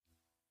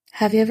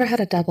Have you ever had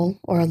a double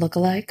or a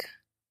look-alike?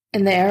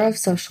 In the era of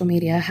social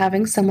media,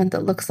 having someone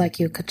that looks like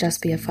you could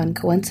just be a fun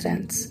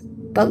coincidence,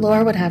 but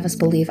lore would have us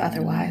believe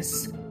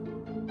otherwise.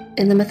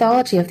 In the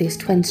mythology of these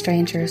twin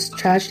strangers,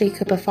 tragedy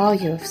could befall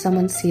you if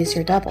someone sees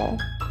your double.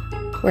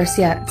 Worse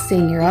yet,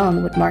 seeing your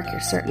own would mark your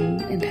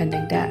certain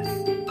impending death.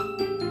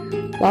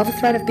 While the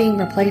threat of being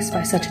replaced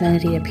by such an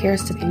entity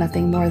appears to be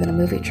nothing more than a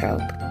movie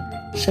trope,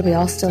 should we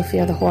all still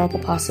fear the horrible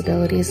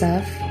possibilities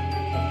of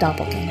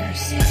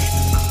doppelgangers?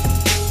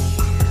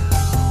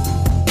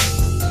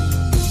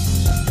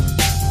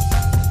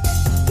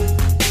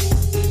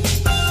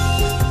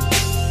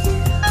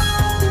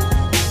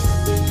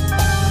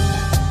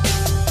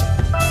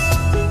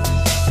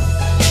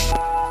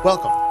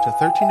 Welcome to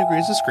 13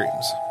 Degrees of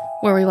Screams,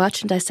 where we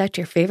watch and dissect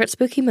your favorite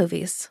spooky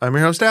movies. I'm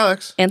your host,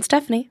 Alex. And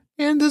Stephanie.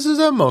 And this is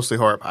a mostly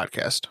horror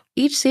podcast.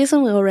 Each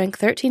season, we will rank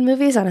 13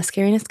 movies on a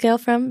scariness scale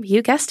from,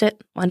 you guessed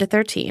it, 1 to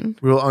 13.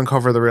 We will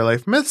uncover the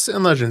real-life myths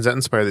and legends that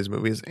inspire these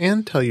movies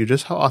and tell you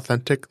just how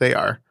authentic they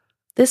are.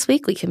 This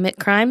week, we commit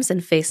crimes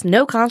and face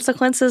no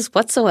consequences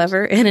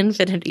whatsoever in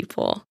Infinity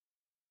Pool.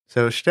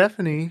 So,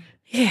 Stephanie.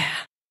 Yeah.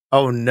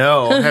 Oh,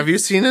 no. Have you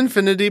seen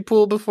Infinity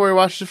Pool before you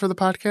watched it for the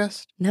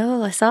podcast?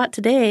 No, I saw it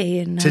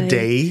today.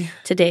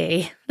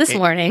 Today? This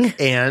morning.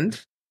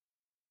 And?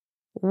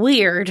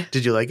 Weird.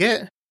 Did you like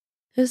it?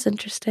 It was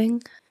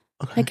interesting,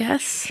 Okay. I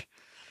guess.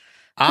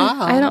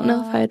 I don't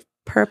know if I'd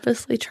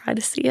purposely try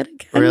to see it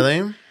again.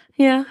 Really?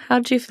 Yeah.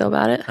 How'd you feel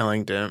about it? I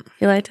liked it.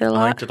 You liked it a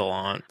lot? I liked it a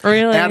lot.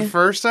 Really? At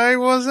first, I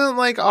wasn't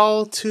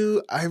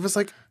I was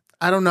like,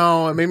 I don't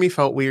know. It made me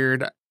felt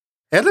weird.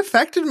 It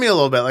affected me a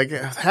little bit. Like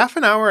half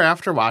an hour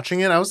after watching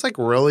it, I was like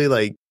really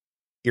like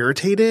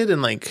irritated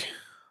and like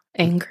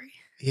angry.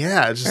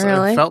 Yeah, it just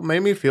Really? made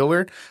me feel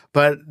weird.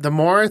 But the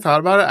more I thought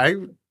about it, I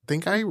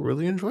think I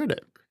really enjoyed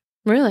it.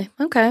 Really?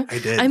 Okay. I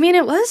did. I mean,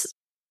 it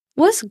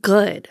was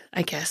good,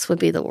 I guess would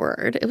be the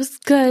word. It was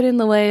good in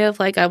the way of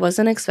like I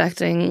wasn't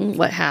expecting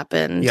what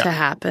happened to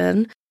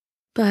happen.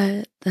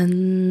 But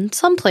then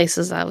some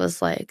places I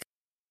was like,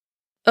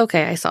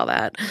 okay, I saw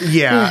that.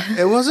 Yeah,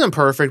 it wasn't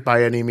perfect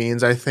by any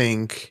means. I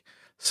think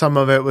some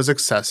of it was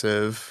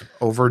excessive,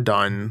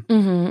 overdone.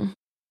 Mm-hmm.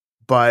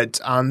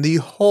 But on the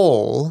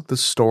whole, the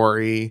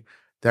story,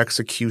 the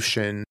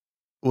execution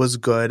was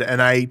good. And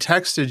I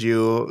texted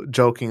you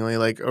jokingly,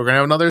 like, we're going to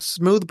have another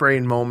smooth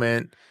brain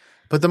moment.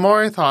 But the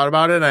more I thought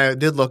about it, and I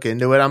did look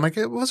into it, I'm like,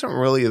 it wasn't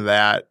really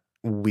that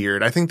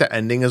weird. I think the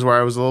ending is where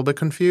I was a little bit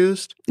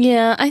confused.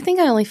 Yeah, I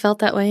think I only felt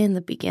that way in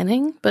the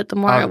beginning, but the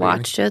more I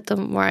watched it, the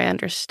more I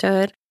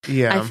understood.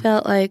 Yeah. I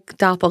felt like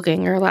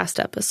Doppelganger last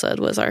episode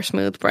was our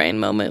smooth brain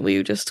moment.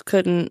 We just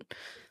couldn't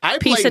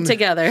piece it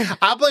together.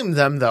 I blame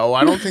them, though.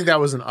 I don't think that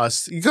was an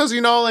us. Because,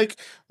 like,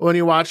 when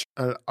you watch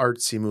an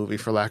artsy movie,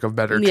 for lack of a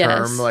better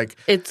term, like...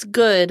 it's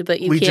good,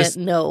 but you can't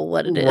know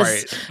what it is.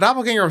 Right.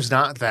 Doppelganger was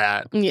not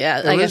that.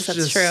 Yeah, I guess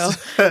that's true.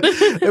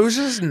 It was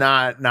just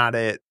not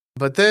it.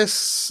 But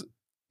this,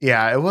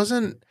 it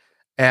wasn't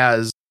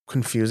as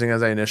confusing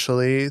as I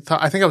initially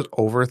thought. I think I was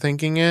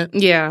overthinking it.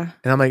 Yeah.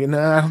 And I'm like,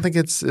 no, I don't think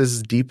it's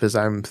as deep as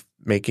I'm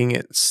making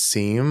it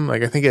seem.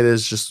 Like, I think it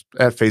is just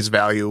at face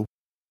value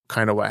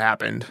kind of what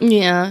happened.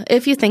 Yeah.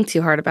 If you think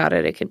too hard about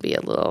it, it could be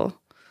a little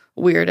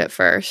weird at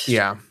first.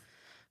 Yeah.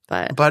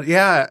 But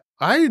yeah,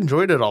 I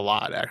enjoyed it a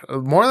lot,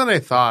 more than I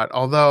thought.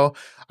 Although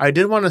I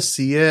did want to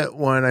see it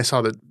when I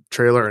saw the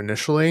trailer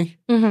initially.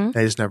 Mm-hmm.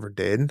 I just never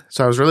did.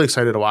 So I was really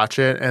excited to watch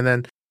it. And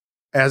then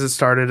as it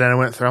started and I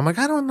went through, I'm like,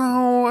 I don't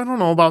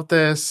know about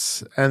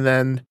this. And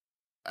then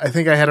I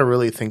think I had to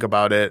really think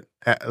about it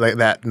like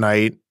that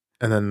night.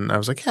 And then I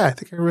was like, yeah, I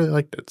think I really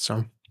liked it.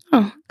 So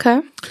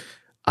okay.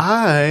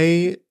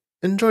 I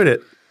enjoyed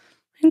it.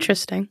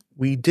 Interesting.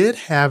 We did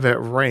have it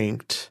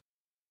ranked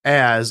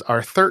as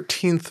our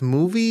 13th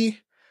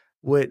movie,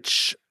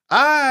 which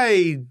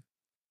I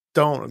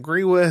don't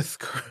agree with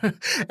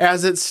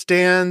as it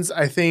stands.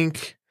 I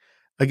think,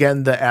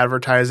 again, the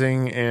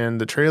advertising and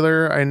the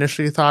trailer, I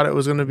initially thought it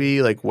was going to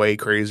be like way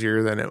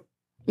crazier than it.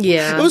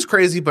 Yeah. It was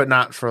crazy, but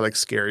not for like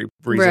scary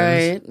reasons.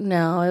 Right.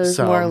 No, it was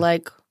more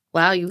like,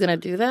 wow, you going to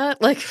do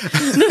that? Like,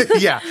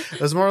 yeah,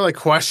 it was more like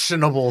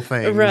questionable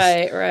things.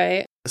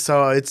 Right.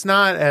 So it's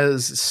not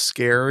as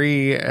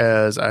scary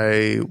as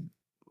I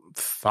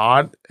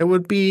thought it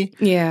would be.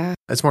 Yeah.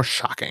 It's more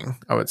shocking,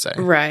 I would say.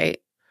 Right.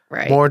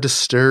 More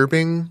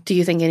disturbing. Do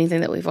you think anything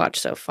that we've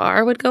watched so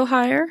far would go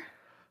higher?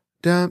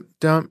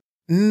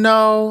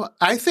 No,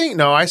 I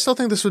still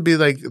think this would be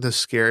like the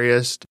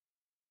scariest.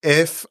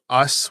 If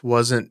Us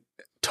wasn't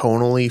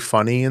tonally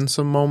funny in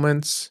some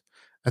moments,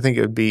 I think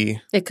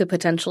it could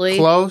potentially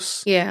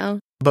close. Yeah.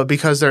 But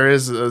because there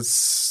is a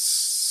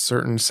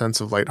certain sense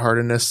of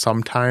lightheartedness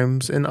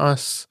sometimes in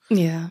Us.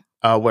 Yeah.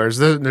 Whereas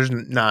there's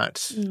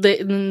not.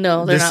 They're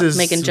not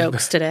making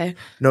jokes today.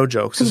 No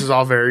jokes. This is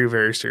all very,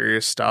 very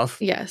serious stuff.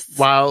 Yes.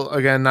 While,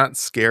 again, not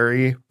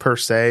scary per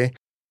se,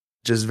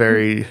 just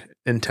very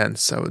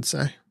intense, I would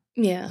say.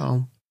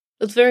 Yeah.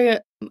 It's very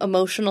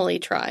emotionally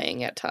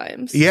trying at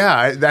times. Yeah.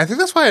 I think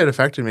that's why it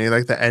affected me.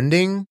 Like the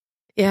ending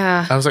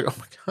Yeah. I was like, oh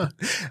my God.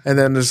 And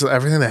then just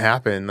everything that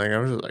happened, like I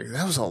was just like,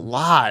 that was a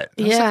lot.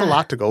 That was like a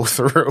lot to go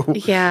through.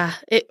 Yeah.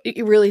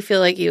 You really feel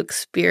like you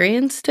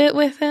experienced it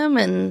with him.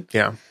 And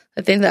yeah.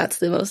 I think that's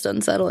the most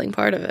unsettling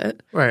part of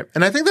it. Right.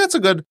 And I think that's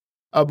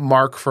a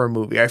mark for a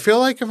movie. I feel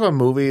like if a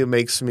movie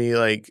makes me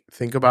like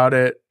think about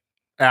it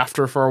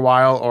after for a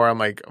while, or I'm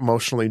like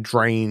emotionally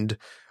drained,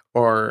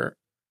 or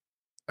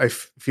I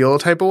feel a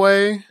type of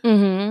way,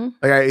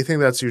 like I think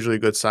that's usually a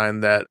good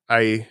sign that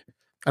I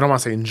don't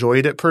want to say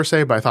enjoyed it per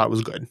se, but I thought it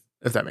was good,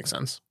 if that makes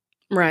sense.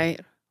 Right.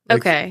 Like,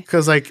 okay.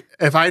 Because like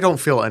if I don't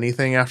feel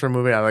anything after a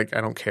movie, I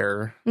don't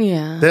care.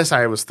 Yeah. This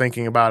I was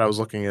thinking about. I was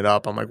looking it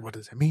up. I'm like, what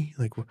does it mean?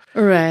 Like,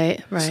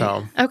 right.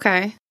 So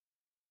okay.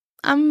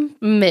 I'm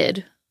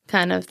mid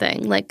kind of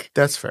thing. Like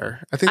that's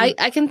fair. I think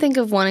I can think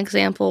of one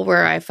example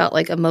where I felt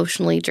like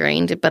emotionally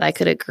drained, but I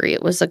could agree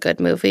it was a good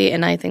movie,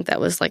 and I think that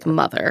was like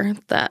Mother,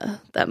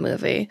 that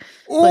movie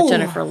with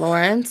Jennifer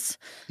Lawrence.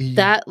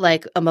 That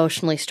like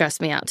emotionally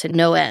stressed me out to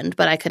no end,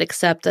 but I could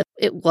accept that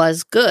it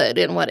was good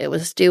in what it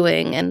was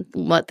doing and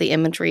what the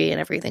imagery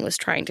and everything was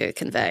trying to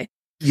convey.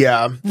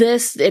 Yeah.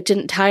 It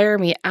didn't tire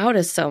me out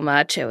as so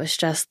much. It was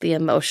just the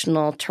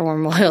emotional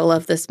turmoil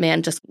of this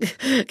man just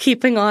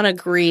keeping on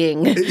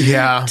agreeing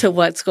to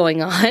what's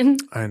going on.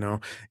 I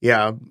know.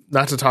 Yeah.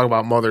 Not to talk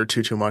about Mother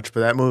too much, but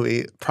that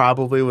movie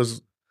probably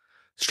was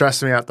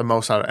stressing me out the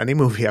most out of any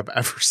movie I've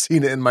ever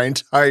seen in my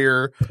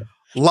entire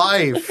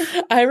life.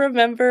 I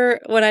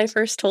remember when I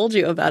first told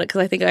you about it,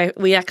 because I think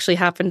we actually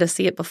happened to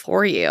see it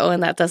before you,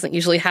 and that doesn't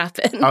usually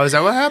happen. Oh, is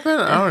that what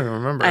happened? I don't even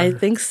remember. I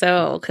think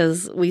so,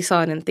 because we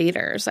saw it in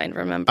theaters, I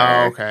remember.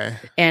 Oh, okay.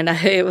 And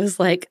it was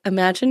like,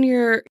 imagine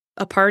you're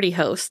a party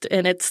host,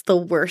 and it's the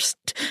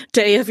worst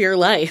day of your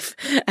life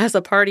as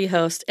a party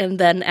host, and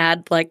then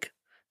add like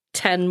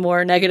 10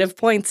 more negative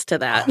points to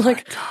that. Oh,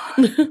 my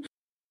God.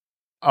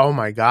 Oh,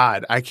 my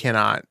God. I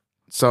cannot.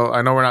 So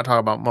I know we're not talking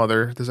about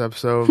Mother this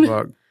episode,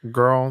 but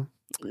girl.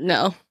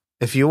 No.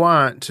 If you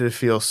want to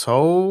feel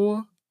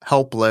so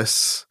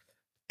helpless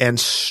and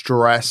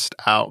stressed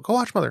out, go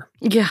watch Mother.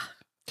 Yeah.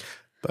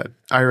 But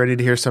are you ready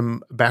to hear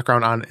some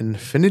background on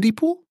Infinity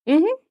Pool?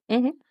 Mm-hmm.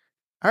 Mm-hmm.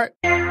 All right.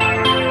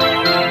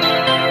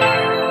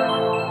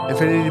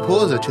 Infinity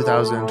Pool is a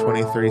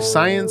 2023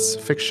 science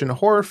fiction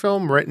horror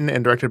film written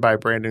and directed by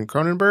Brandon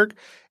Cronenberg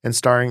and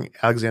starring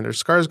Alexander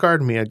Skarsgård,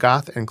 Mia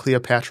Goth, and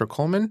Cleopatra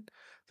Coleman.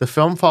 The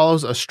film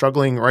follows a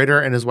struggling writer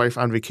and his wife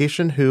on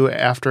vacation who,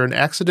 after an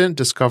accident,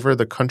 discover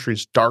the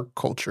country's dark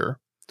culture.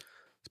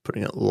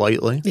 Putting it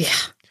lightly. Yeah.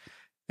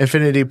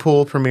 Infinity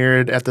Pool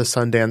premiered at the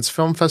Sundance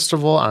Film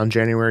Festival on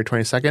January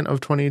 22nd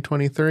of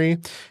 2023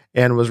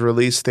 and was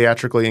released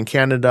theatrically in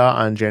Canada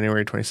on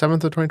January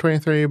 27th of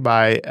 2023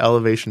 by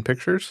Elevation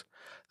Pictures.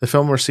 The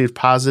film received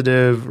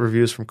positive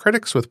reviews from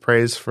critics with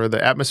praise for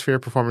the atmosphere,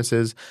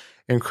 performances,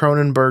 and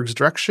Cronenberg's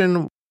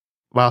direction,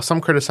 while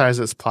some criticize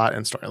its plot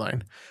and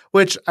storyline,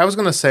 which I was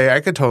going to say I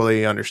could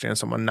totally understand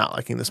someone not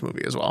liking this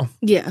movie as well.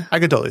 Yeah. I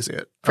could totally see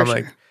it. For I'm sure.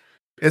 like,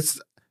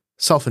 it's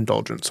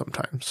self-indulgent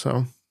sometimes,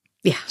 so.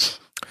 Yeah.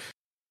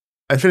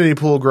 Infinity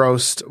Pool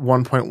grossed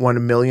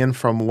 $1.1 million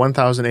from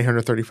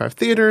 1,835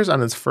 theaters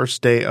on its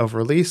first day of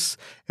release.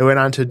 It went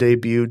on to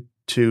debut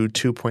to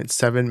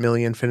 $2.7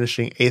 million,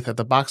 finishing 8th at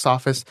the box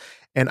office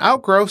and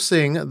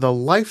outgrossing the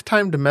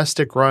lifetime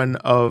domestic run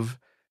of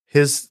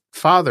his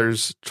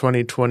father's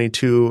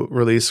 2022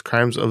 release,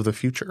 Crimes of the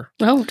Future.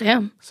 Oh,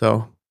 damn.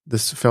 So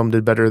this film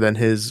did better than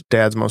his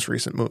dad's most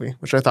recent movie,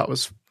 which I thought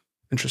was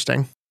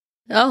interesting.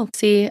 Oh,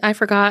 see, I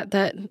forgot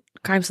that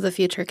Crimes of the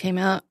Future came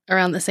out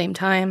around the same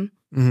time.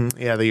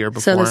 Mm-hmm. Yeah, the year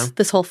before. So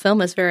this whole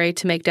film is very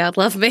To Make Dad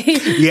Love Me.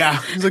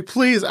 Yeah. He's like,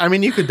 please. I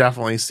mean, you could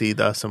definitely see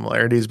the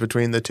similarities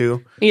between the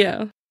two.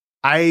 Yeah.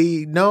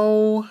 I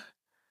know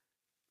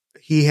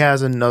he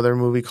has another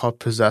movie called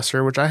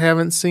Possessor, which I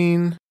haven't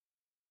seen,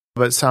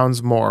 but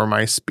sounds more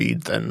my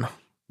speed than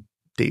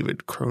David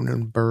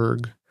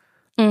Cronenberg.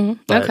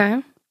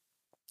 Okay.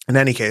 In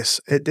any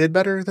case, it did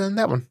better than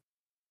that one.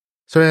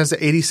 So it has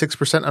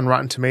 86% on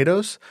Rotten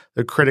Tomatoes.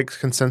 The critics'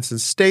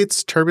 consensus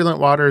states, turbulent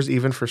waters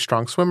even for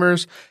strong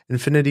swimmers.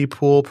 Infinity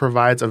Pool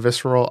provides a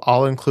visceral,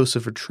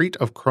 all-inclusive retreat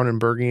of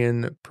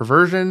Cronenbergian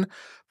perversion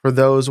for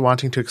those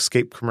wanting to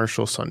escape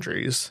commercial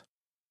sundries.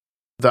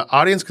 The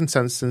audience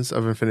consensus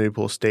of Infinity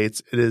Pool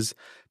states, it is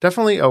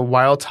definitely a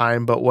wild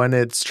time, but when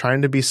it's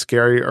trying to be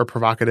scary or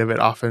provocative, it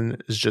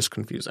often is just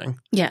confusing.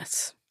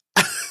 Yes.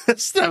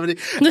 70.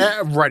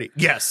 Ready.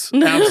 Yes,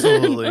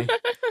 absolutely.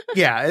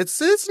 Yeah,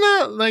 it's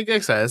not, like I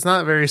said, it's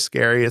not very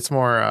scary. It's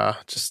more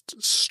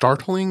just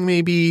startling,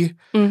 maybe.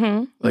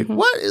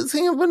 What is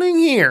happening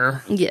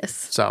here?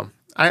 Yes. So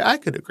I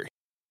could agree.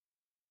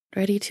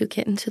 Ready to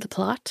get into the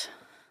plot?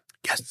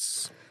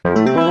 Yes.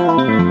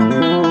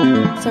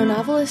 So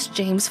novelist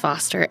James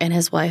Foster and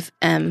his wife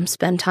Em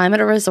spend time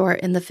at a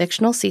resort in the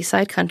fictional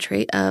seaside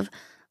country of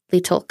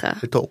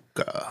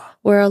Litolka,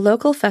 where a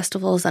local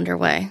festival is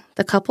underway.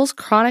 The couple's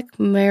chronic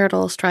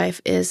marital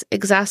strife is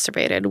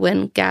exacerbated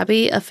when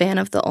Gabby, a fan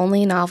of the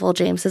only novel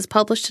James has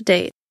published to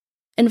date,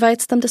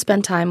 invites them to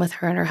spend time with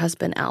her and her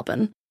husband,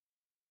 Albin.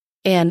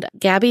 And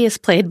Gabby is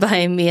played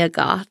by Mia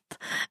Goth.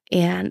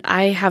 And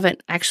I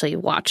haven't actually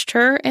watched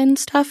her in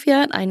stuff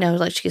yet. I know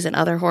like she's in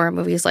other horror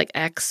movies like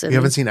X. And You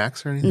haven't seen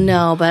X or anything?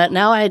 No, but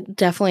now I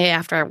definitely,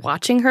 after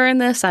watching her in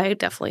this, I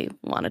definitely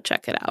want to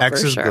check it out.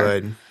 X for is sure.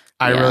 good.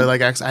 I really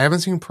like X. I haven't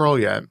seen Pearl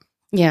yet.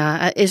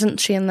 Yeah. Isn't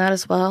she in that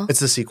as well?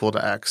 It's the sequel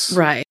to X.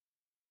 Right.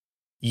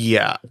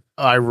 Yeah.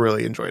 I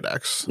really enjoyed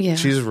X. Yeah.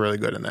 She's really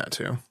good in that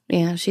too.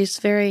 Yeah. She's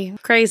very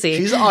crazy.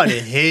 She's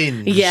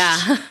unhinged.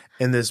 Yeah.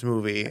 In this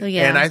movie.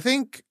 Yeah. And I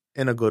think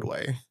in a good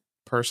way,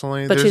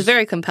 personally. But she's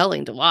very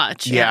compelling to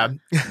watch. Yeah.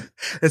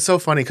 It's so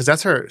funny because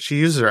that's her. She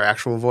uses her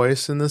actual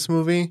voice in this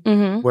movie.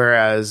 Mm-hmm.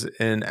 Whereas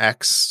in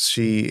X,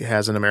 she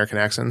has an American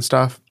accent and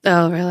stuff.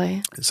 Oh,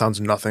 really? It sounds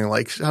nothing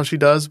like how she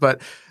does.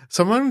 But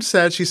someone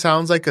said she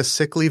sounds like a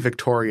sickly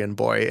Victorian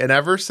boy. And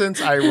ever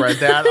since I read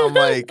that, I'm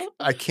like,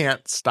 I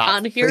can't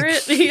stop. Unhear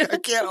it? I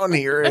can't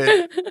unhear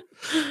it.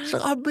 She's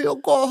like, I'll be a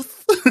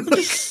goth.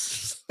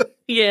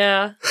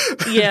 Yeah.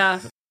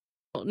 Yeah.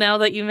 Now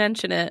that you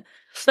mention it,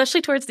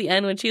 especially towards the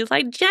end when she was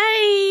like,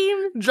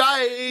 James,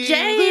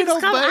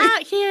 come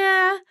out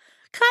here.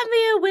 Cut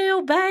me a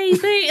wheel,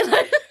 baby.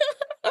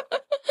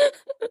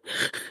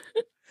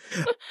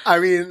 I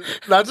mean,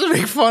 not to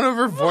make fun of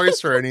her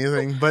voice or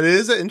anything, but it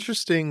is an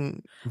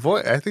interesting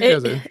voice. I think it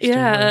has an interesting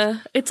voice.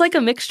 It's like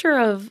a mixture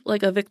of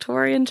like a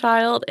Victorian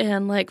child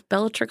and like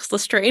Bellatrix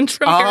Lestrange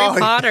from Harry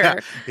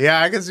Potter.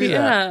 Yeah, I can see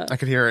that. I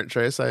can hear it,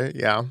 Trace.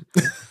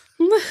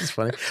 It's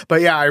funny.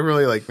 But yeah, I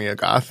really like Mia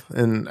Goth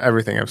and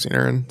everything I've seen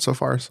her in so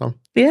far. So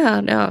yeah,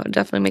 no, it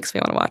definitely makes me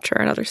want to watch her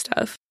and other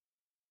stuff.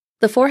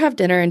 The four have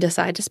dinner and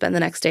decide to spend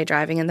the next day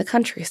driving in the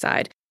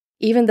countryside,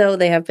 even though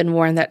they have been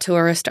warned that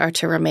tourists are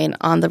to remain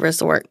on the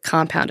resort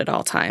compound at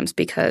all times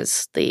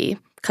because the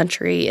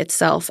country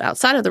itself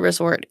outside of the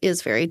resort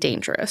is very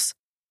dangerous.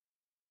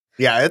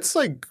 Yeah, it's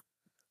like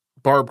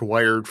barbed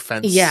wire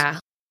fence. Yeah,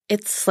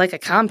 it's like a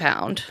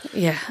compound.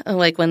 Yeah,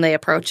 like when they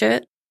approach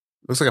it.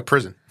 Looks like a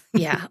prison.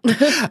 Yeah.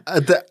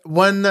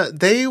 When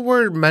they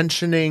were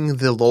mentioning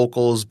the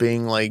locals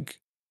being like,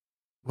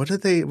 what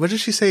did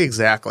she say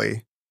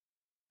exactly?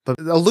 But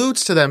it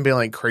alludes to them being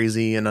like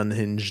crazy and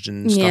unhinged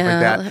and stuff like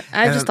that.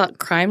 I just thought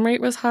crime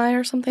rate was high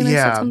or something. They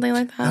said something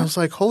like that. And I was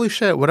like, holy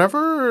shit,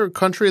 whatever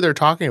country they're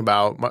talking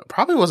about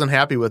probably wasn't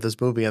happy with this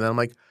movie. And then I'm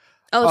like,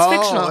 oh,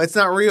 it's fictional. It's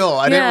not real.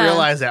 I didn't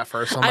realize that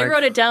first. I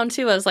wrote it down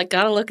too. I was like,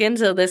 gotta look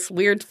into this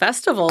weird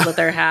festival that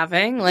they're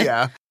having. Like,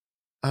 yeah.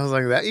 I was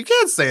like, that you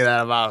can't say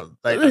that about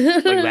like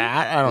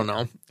that. I don't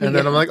know. And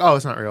then I'm like, oh,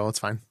 it's not real. It's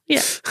fine.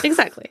 Yeah,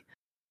 exactly.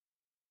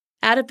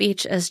 At a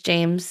beach, as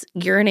James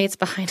urinates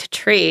behind a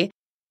tree,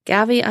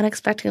 Gabby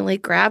unexpectedly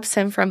grabs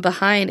him from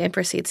behind and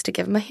proceeds to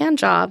give him a hand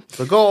job.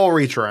 The goal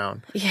reach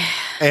around. Yeah.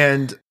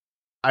 And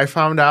I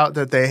found out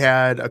that they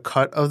had a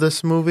cut of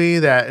this movie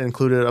that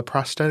included a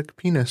prosthetic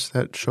penis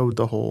that showed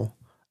the whole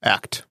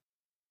act.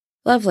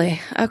 Lovely.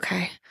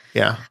 Okay.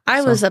 Yeah.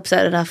 I was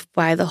upset enough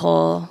by the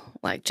whole,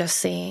 like, just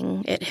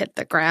seeing it hit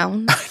the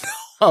ground.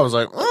 I was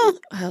like,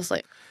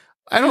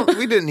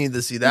 we didn't need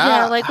to see that.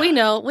 Yeah, like we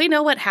know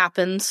what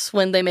happens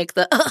when they make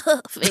the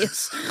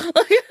face.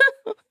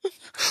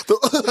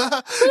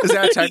 Is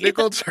that a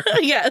technical term?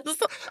 Yes.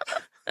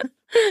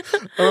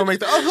 I'll make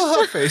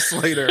the face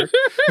later.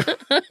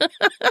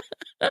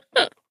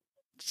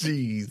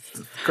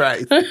 Jesus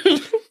Christ.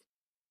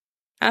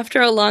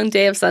 After a long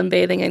day of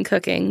sunbathing and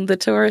cooking, the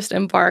tourists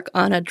embark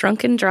on a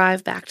drunken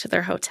drive back to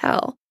their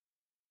hotel.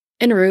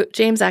 En route,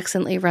 James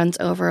accidentally runs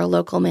over a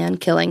local man,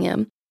 killing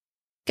him.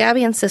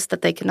 Gabby insists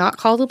that they cannot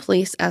call the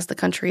police as the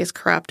country is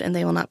corrupt and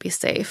they will not be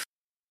safe.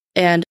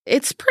 And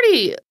it's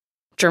pretty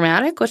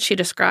dramatic what she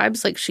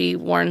describes. Like, she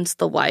warns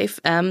the wife,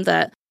 Em,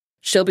 that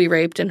she'll be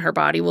raped and her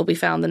body will be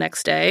found the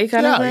next day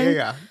kind of thing.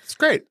 Yeah. It's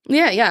great.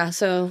 Yeah.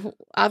 So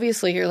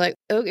obviously you're like,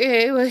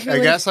 okay. Well, I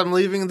guess I'm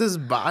leaving this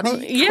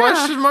body?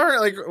 Question mark?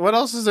 Like, what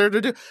else is there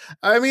to do?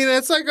 I mean,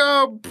 it's like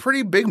a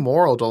pretty big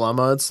moral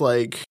dilemma. It's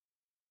like,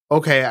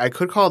 okay, I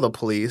could call the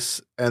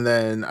police and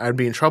then I'd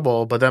be in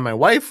trouble, but then my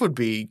wife would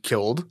be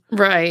killed.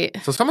 Right.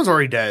 So someone's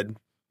already dead.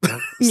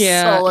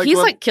 Yeah. So,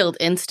 he's killed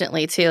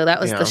instantly too.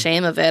 That was the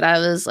shame of it. I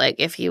was like,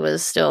 if he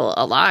was still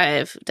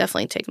alive,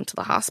 definitely take him to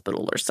the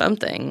hospital or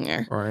something.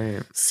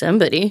 Or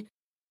somebody.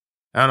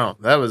 I don't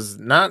know. That was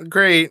not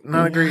great.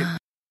 Not a great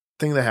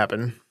thing that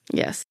happened.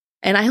 Yes.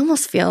 And I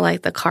almost feel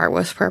like the car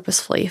was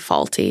purposefully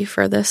faulty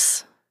for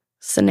this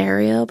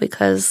scenario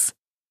because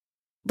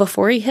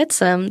before he hits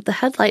him, the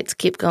headlights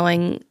keep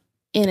going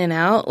in and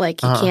out.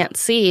 Like, he can't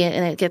see,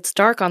 and it gets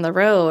dark on the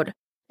road,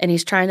 and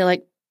he's trying to,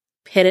 like,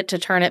 hit it to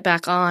turn it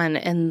back on,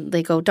 and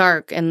they go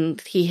dark,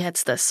 and he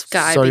hits this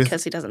guy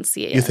because he doesn't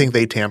see it. You think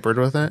they tampered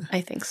with it?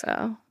 I think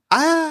so.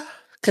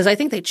 Because I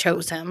think they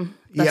chose him.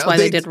 That's why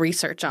they did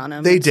research on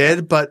him. They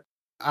did, but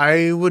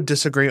I would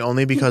disagree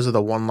only because of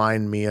the one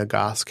line Mia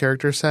Goth's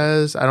character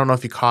says. I don't know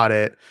if you caught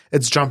it.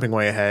 It's jumping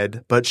way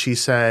ahead, but she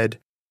said,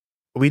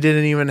 we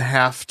didn't even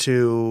have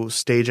to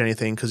stage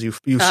anything because you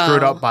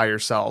screwed up by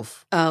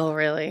yourself. Oh,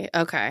 really?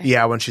 Okay.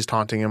 Yeah, when she's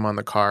taunting him on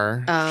the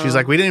car. Oh. She's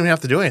like, we didn't even have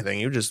to do anything.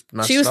 You just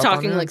messed up. She was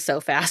talking on him. like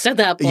so fast at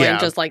that point, Yeah.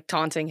 just like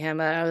taunting him.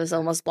 That I was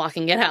almost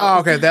blocking it out. Oh,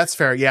 okay, that's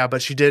fair. Yeah,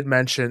 but she did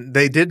mention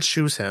they did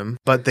choose him,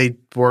 but they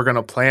were going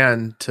to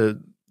plan to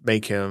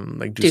make him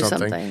like do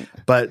something.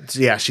 But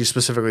yeah, she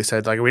specifically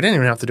said like, we didn't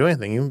even have to do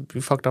anything.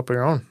 You fucked up on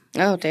your own.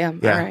 Oh, damn.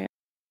 Yeah. All right.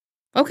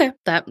 Okay,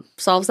 that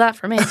solves that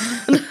for me.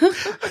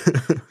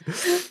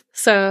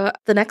 So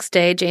the next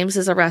day, James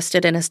is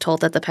arrested and is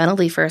told that the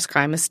penalty for his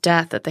crime is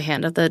death at the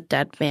hand of the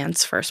dead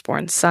man's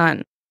firstborn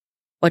son.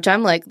 Which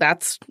I'm like,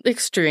 that's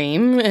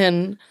extreme.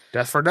 And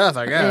death for death,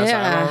 I guess.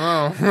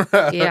 Yeah. I don't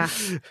know. Yeah.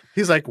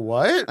 He's like,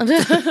 what?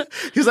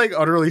 He's like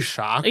utterly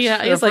shocked.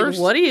 Yeah, he's like,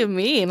 what do you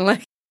mean?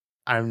 Like,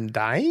 I'm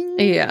dying?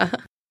 Yeah.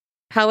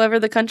 However,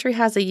 the country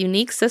has a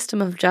unique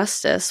system of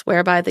justice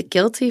whereby the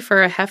guilty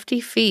for a hefty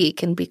fee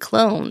can be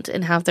cloned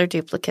and have their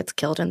duplicates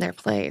killed in their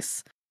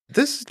place.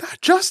 This is not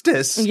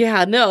justice.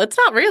 Yeah, no, it's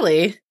not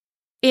really.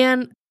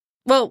 And,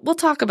 well, we'll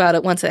talk about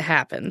it once it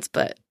happens,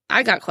 but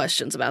I got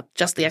questions about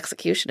just the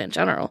execution in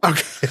general.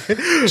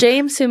 Okay.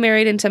 James, who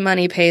married into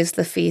money, pays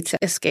the fee to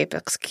escape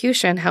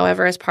execution.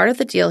 However, as part of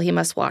the deal, he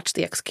must watch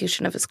the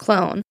execution of his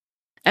clone.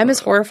 M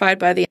is horrified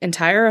by the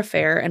entire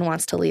affair and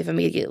wants to leave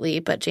immediately,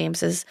 but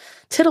James is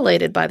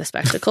titillated by the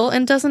spectacle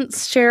and doesn't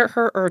share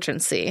her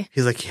urgency.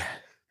 He's like, yeah.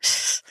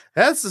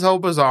 That's so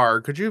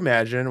bizarre. Could you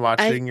imagine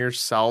watching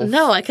yourself?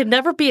 No, I could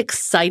never be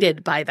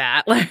excited by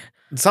that.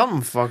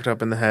 Something fucked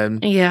up in the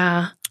head.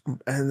 Yeah.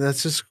 And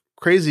that's just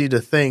crazy to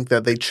think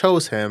that they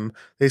chose him.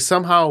 They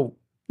somehow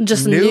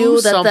just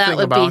knew that something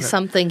would about be it.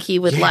 something he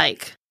would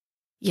like.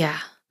 Yeah.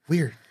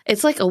 Weird.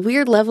 It's like a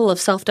weird level of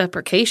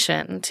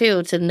self-deprecation,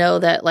 too, to know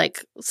that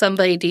like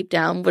somebody deep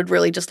down would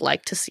really just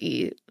like to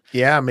see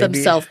maybe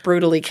themselves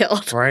brutally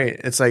killed. Right.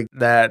 It's like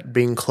that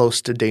being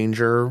close to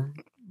danger,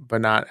 but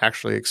not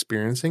actually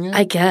experiencing it.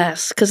 I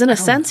guess. Because in a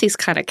sense, he's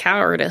kind of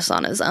cowardice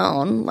on his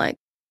own. Like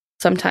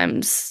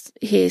sometimes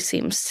he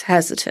seems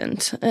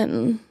hesitant,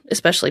 and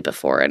especially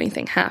before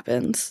anything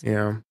happens.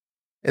 Yeah.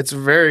 It's a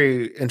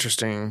very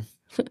interesting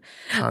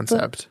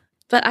concept.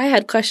 But I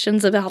had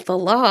questions about the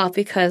law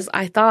because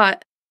I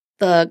thought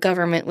the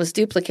government was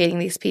duplicating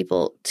these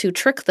people to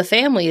trick the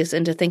families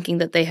into thinking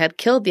that they had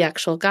killed the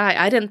actual guy.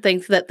 I didn't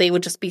think that they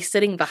would just be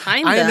sitting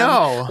behind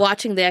them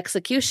watching the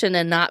execution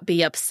and not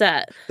be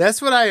upset.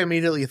 That's what I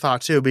immediately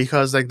thought too,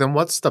 because like then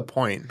what's the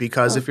point?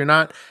 Because if you're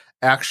not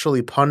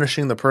actually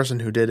punishing the person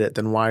who did it,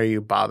 then why are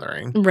you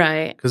bothering?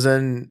 Right. Because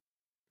then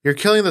you're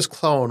killing this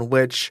clone,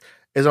 which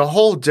is a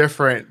whole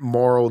different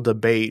moral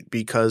debate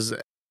because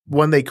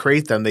when they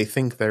create them, they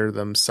think they're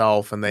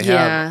themselves and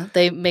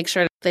they make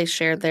sure they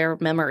share their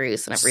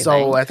memories and everything.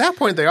 So at that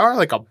point, they are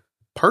like a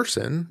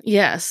person.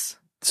 Yes.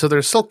 So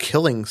they're still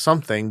killing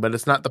something, but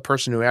it's not the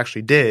person who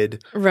actually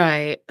did.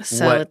 Right.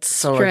 So it's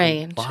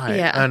strange. Like, why?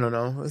 Yeah. I don't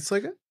know. It's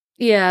like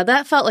yeah,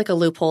 that felt like a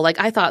loophole. Like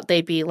I thought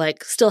they'd be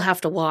like still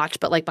have to watch,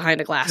 but like behind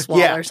a glass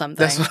wall or something.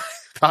 That's what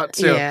I thought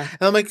too. Yeah.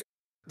 And I'm like,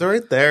 they're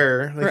right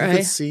there. Like right. you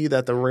can see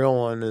that the real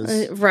one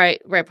is right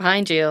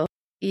behind you.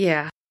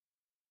 Yeah.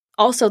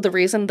 Also, the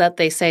reason that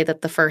they say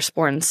that the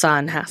firstborn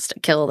son has to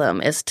kill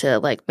them is to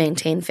like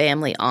maintain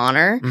family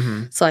honor.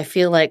 Mm-hmm. So I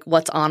feel like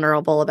what's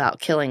honorable about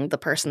killing the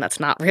person that's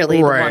not really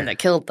the one that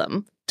killed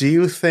them? Do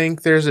you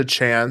think there's a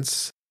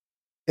chance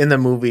in the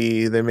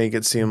movie they make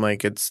it seem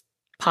like it's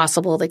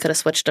possible they could have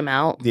switched him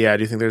out? Yeah,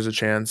 do you think there's a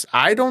chance?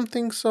 I don't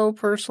think so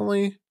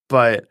personally,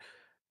 but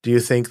do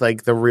you think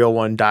like the real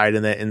one died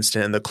in that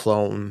instant and the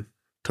clone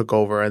took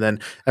over and then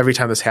every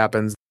time this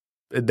happens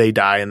they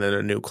die and then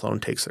a new clone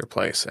takes their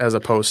place as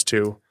opposed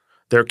to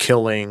they're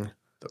killing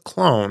the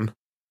clone?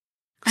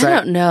 I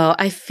don't know.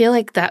 I feel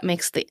like that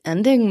makes the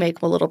ending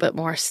make a little bit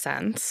more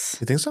sense.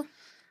 You think so?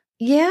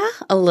 Yeah,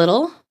 a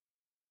little.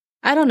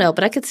 I don't know,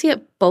 but I could see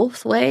it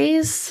both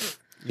ways.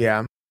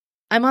 Yeah.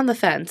 I'm on the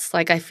fence.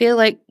 Like, I feel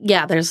like,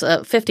 yeah, there's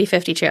a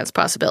 50-50 chance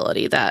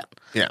possibility that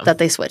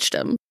they switched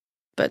him,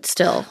 but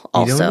still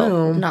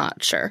also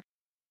not sure.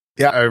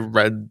 Yeah, I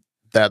read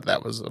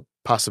that was a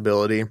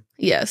possibility.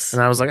 Yes.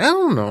 And I was like, I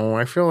don't know.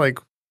 I feel like,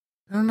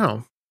 I don't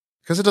know.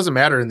 Because it doesn't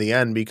matter in the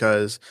end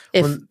because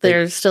if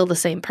they're still the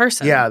same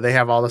person. Yeah, they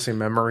have all the same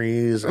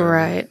memories. And,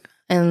 right.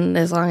 And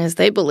as long as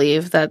they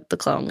believe that the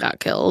clone got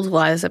killed,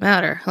 why does it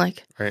matter?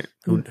 Like, right.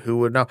 Who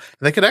would know?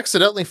 They could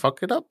accidentally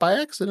fuck it up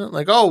by accident.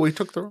 Like, oh, we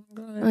took the wrong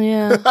guy.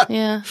 Yeah,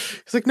 yeah.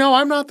 He's like, no,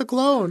 I'm not the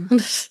clone.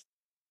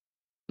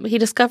 He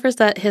discovers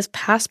that his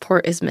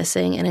passport is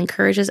missing and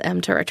encourages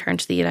M to return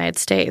to the United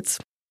States.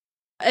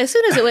 As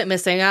soon as it went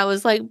missing, I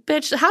was like,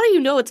 bitch, how do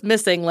you know it's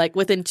missing, like,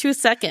 within 2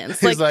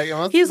 seconds? He's like,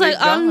 oh,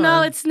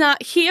 no, it's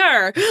not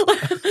here.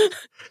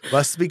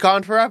 Must be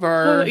gone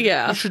forever.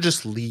 Yeah. You should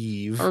just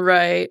leave.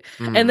 Right.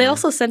 Mm. And they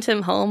also sent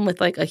him home with,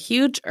 like, a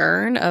huge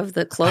urn of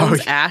the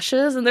clone's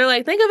ashes. And they're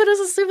like, think of it as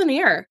a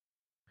souvenir.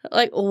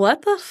 Like,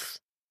 what the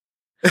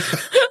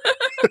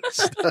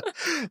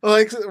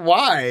like,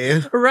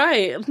 why?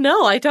 Right.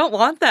 No, I don't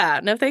want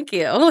that. No, thank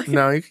you.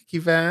 No, you can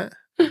keep that.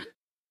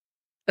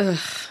 Ugh.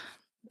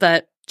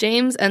 But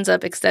James ends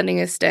up extending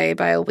his stay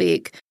by a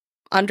week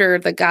under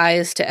the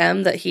guise to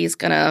M that he's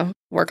going to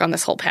work on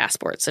this whole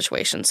passport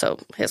situation so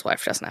his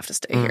wife doesn't have to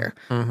stay here.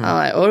 Mm-hmm. I'm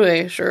like,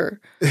 okay, sure.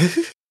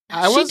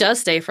 She does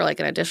stay for like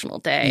an additional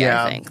day,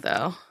 I think,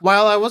 though.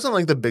 While I wasn't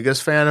like the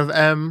biggest fan of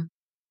M,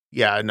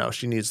 yeah, no,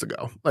 she needs to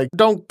go. Like,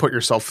 don't put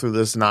yourself through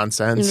this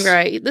nonsense.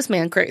 Right. This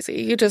man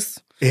crazy. You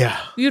just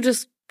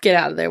get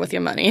out of there with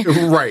your money.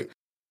 Right.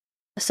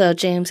 So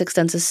James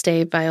extends his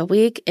stay by a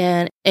week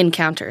and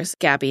encounters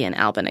Gabby and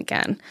Albin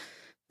again.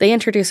 They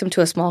introduce him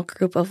to a small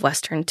group of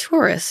Western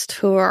tourists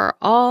who are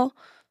all...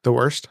 The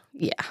worst?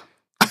 Yeah.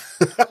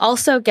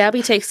 Also,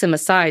 Gabby takes him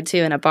aside, too,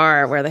 in a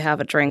bar where they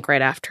have a drink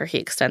right after he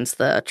extends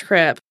the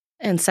trip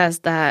and says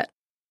that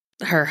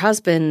her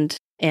husband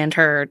and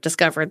her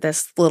discovered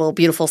this little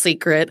beautiful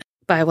secret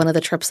by one of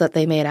the trips that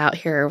they made out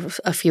here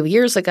a few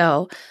years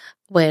ago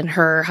when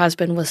her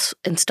husband was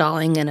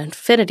installing an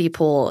infinity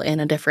pool in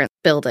a different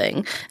building.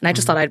 And I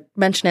just thought I'd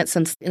mention it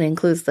since it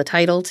includes the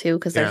title, too,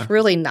 because there's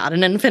really not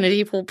an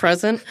infinity pool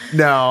present.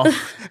 No,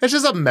 it's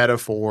just a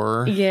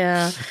metaphor.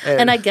 Yeah.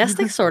 And I guess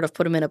they sort of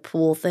put him in a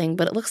pool thing,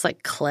 but it looks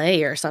like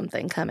clay or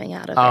something coming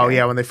out of it. Oh,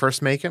 yeah, when they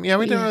first make him? Yeah,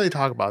 we didn't really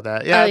talk about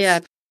that. Yeah,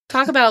 yeah.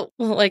 Talk about,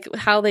 like,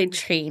 how they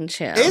change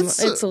him.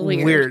 It's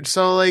weird.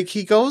 So, like,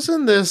 he goes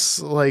in this,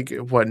 like,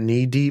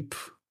 knee-deep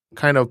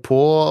kind of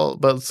pool,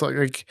 but it's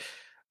like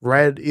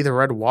either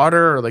red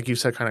water or, like you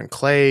said, kind of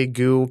clay,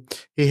 goo.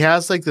 He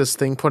has, like, this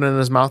thing put in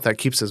his mouth that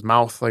keeps his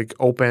mouth, like,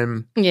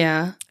 open.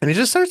 Yeah. And he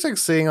just starts, like,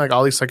 seeing, like,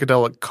 all these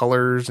psychedelic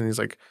colors, and he's,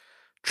 like,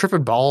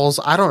 tripping balls.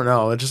 I don't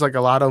know. It's just, like,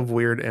 a lot of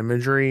weird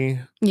imagery.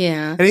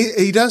 Yeah. And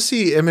he does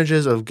see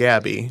images of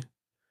Gabby.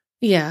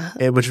 Yeah.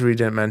 Which we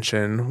didn't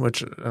mention,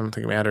 which I don't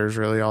think matters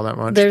really all that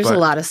much. There's a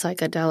lot of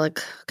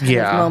psychedelic kind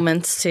of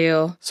moments,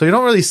 too. So you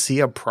don't really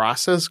see a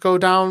process go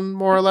down,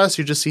 more or less.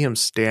 You just see him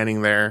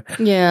standing there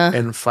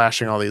and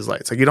flashing all these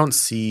lights. Like, you don't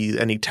see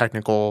any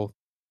technical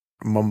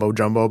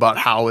mumbo-jumbo about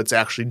how it's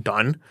actually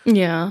done.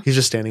 Yeah. He's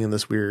just standing in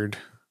this weird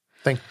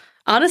thing.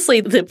 Honestly,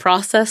 the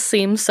process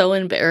seems so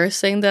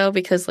embarrassing, though,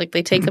 because, like,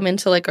 they take him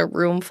into, like, a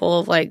room full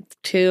of, like,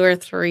 2 or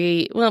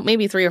 3, well,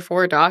 maybe 3 or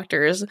 4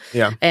 doctors.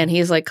 Yeah. And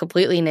he's, like,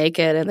 completely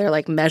naked, and they're,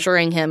 like,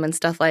 measuring him and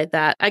stuff like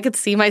that. I could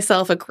see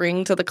myself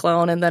agreeing to the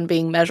clone and then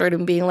being measured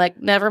and being like,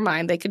 never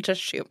mind, they could just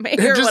shoot me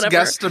or just whatever.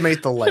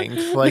 guesstimate the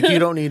length. Like, you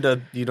don't need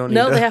to.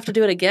 No, they have to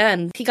do it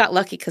again. He got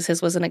lucky because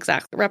his was an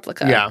exact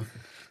replica. Yeah.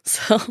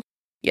 So...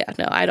 yeah,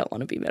 no, I don't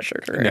want to be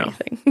measured or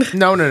anything.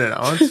 No.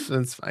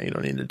 It's fine. You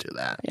don't need to do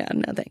that. Yeah,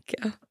 no, thank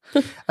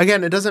you.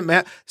 Again, it doesn't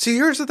matter. See,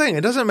 here's the thing.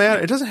 It doesn't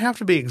matter. It doesn't have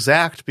to be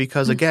exact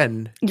because,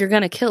 again... you're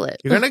going to kill it.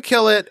 You're going to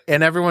kill it,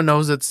 and everyone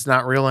knows it's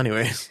not real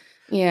anyways.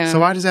 Yeah. So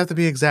why does it have to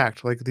be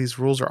exact? Like, these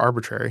rules are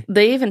arbitrary.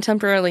 They even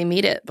temporarily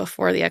meet it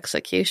before the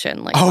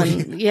execution. Like,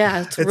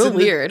 it's real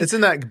weird. It's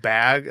in that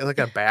bag, like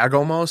a bag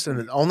almost,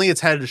 and only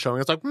its head is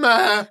showing. It's like,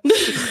 meh.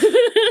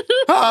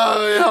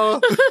 Yeah.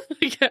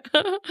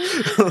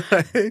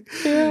 Like,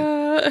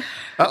 yeah.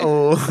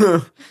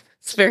 Uh-oh.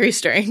 It's very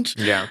strange.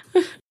 Yeah.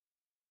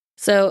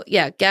 So,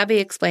 Gabby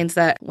explains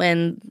that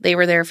when they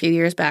were there a few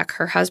years back,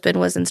 her husband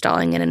was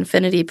installing an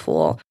infinity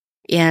pool,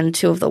 and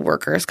 2 of the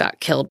workers got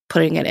killed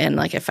putting it in,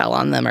 like it fell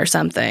on them or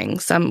something,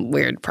 some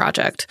weird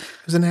project.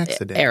 It was an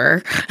accident.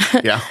 Error.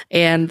 Yeah.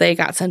 And they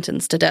got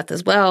sentenced to death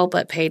as well,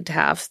 but paid to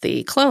have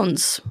the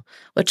clones,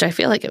 which I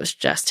feel like it was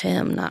just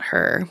him, not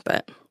her,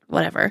 but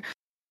whatever.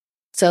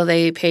 So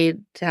they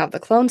paid to have the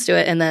clones do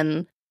it and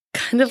then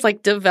kind of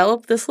like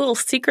develop this little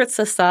secret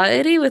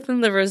society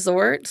within the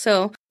resort.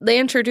 So they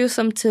introduce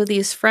them to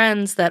these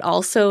friends that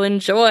also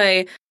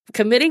enjoy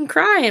committing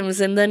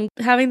crimes and then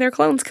having their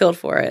clones killed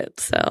for it.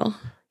 So,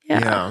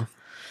 yeah.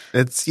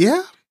 It's,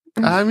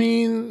 I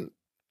mean,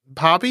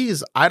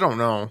 hobbies, I don't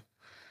know.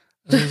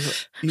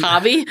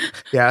 Hobby?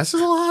 Yeah, this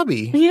is a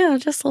hobby. Yeah,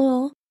 just a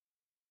little.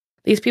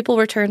 These people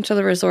return to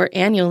the resort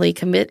annually,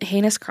 commit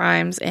heinous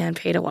crimes, and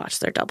pay to watch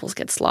their doubles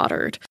get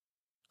slaughtered.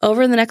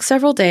 Over the next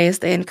several days,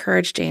 they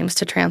encourage James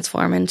to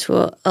transform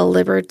into a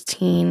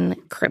libertine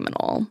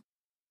criminal,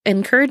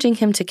 encouraging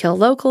him to kill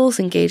locals,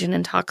 engage in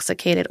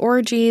intoxicated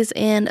orgies,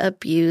 and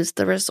abuse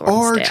the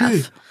resort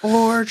staff.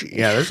 Orgy.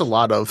 Yeah, there's a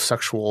lot of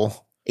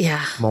sexual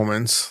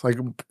moments, like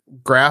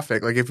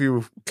graphic. Like if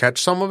you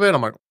catch some of it,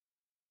 I'm like,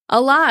 a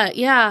lot.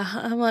 Yeah,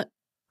 I'm like,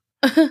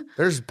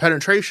 there's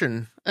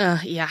penetration.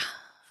 Yeah.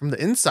 From the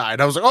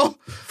inside. I was like, oh,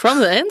 from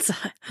the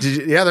inside.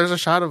 There's a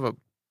shot of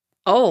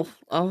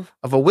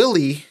a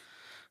willy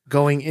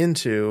going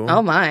into.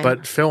 Oh my!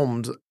 But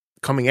filmed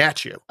coming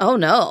at you. Oh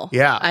no!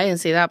 Yeah, I didn't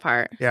see that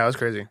part. Yeah, it was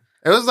crazy.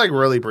 It was like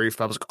really brief.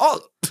 I was like,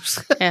 oh.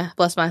 Yeah,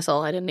 bless my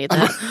soul. I didn't need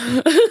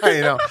that. I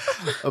know,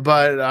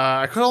 but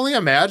I could only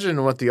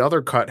imagine what the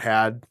other cut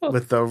had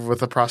with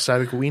the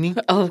prosthetic weenie.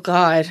 Oh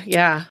God,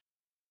 yeah.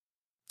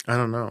 I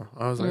don't know.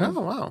 I was like,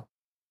 oh wow.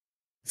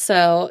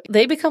 So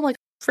they become like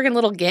freaking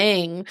little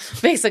gang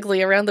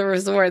basically around the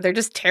resort. They're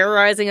just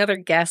terrorizing other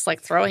guests,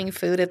 like throwing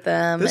food at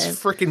them. This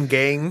freaking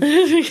gang.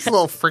 This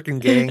little freaking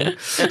gang.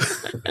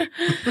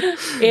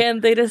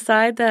 And they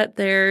decide that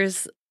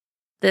there's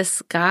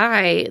this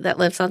guy that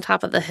lives on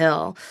top of the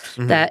hill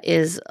Mhm. that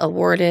is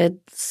awarded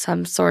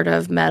some sort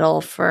of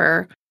medal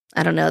for,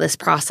 I don't know, this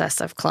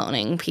process of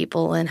cloning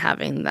people and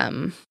having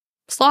them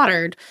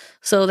slaughtered.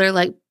 So they're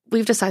like,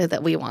 we've decided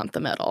that we want the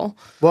medal.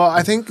 Well,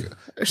 I think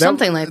Or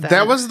something like that.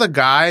 That was the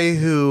guy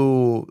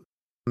who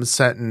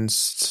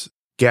sentenced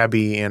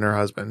Gabby and her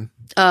husband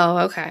Oh,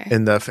 okay.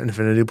 in the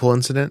Infinity Pool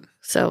incident.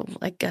 So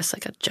I guess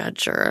like a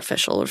judge or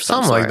official or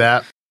Something sort. like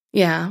that.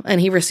 Yeah, and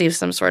he received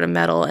some sort of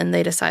medal, and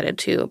they decided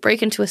to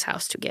break into his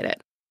house to get it.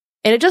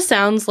 And it just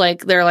sounds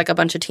like they're like a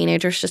bunch of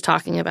teenagers just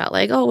talking about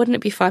like, oh, wouldn't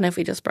it be fun if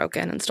we just broke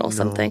in and stole No.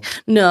 something?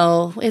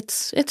 No,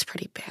 it's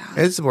pretty bad.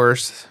 It's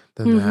worse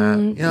than that.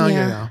 Mhm,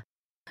 Yeah.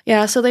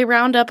 Yeah, so they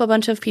round up a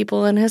bunch of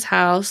people in his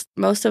house.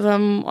 Most of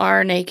them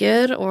are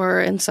naked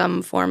or in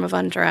some form of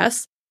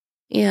undress.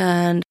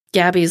 And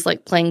Gabby's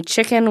like playing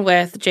chicken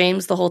with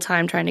James the whole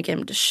time, trying to get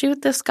him to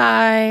shoot this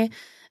guy.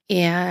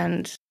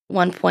 And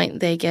one point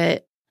they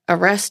get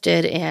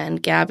arrested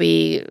and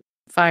Gabby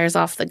fires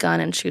off the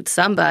gun and shoots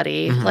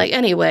somebody. Mhm. Like,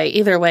 anyway,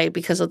 either way,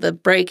 because of the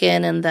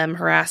break-in and them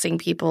harassing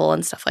people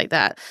and stuff like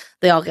that,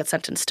 they all get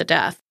sentenced to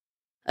death.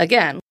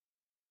 Again.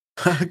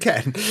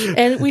 Again.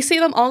 And we see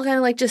them all kind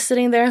of like just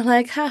sitting there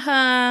like,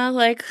 haha,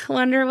 like,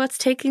 wonder what's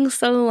taking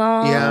so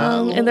long.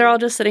 Yeah. And they're all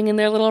just sitting in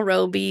their little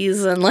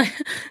robies and like,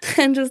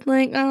 and just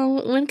like,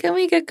 oh, when can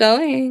we get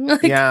going?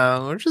 Like, Yeah,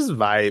 we're just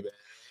vibing.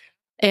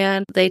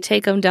 and they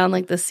take them down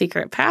like the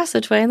secret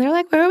passageway and they're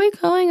like, where are we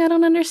going? I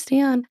don't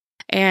understand.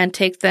 And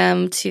take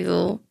them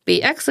to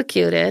be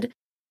executed.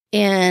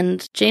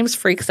 And James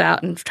freaks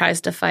out and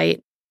tries to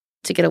fight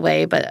to get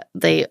away, but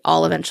they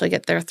all eventually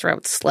get their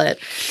throats slit.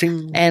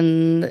 Shing.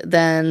 And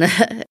then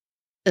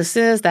as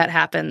soon as that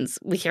happens,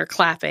 we hear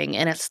clapping,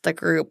 and it's the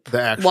group The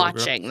actual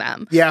watching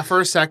them. Yeah, for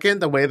a second,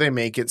 the way they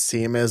make it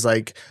seem is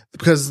like,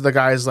 because the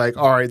guy's like,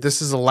 all right,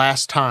 this is the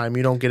last time.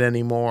 You don't get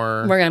any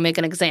more. We're going to make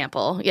an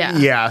example. Yeah.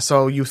 Yeah,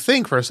 so you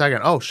think for a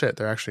second, oh shit,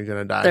 they're actually going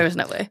to die. There was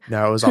no way.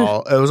 No, it was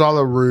all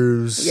a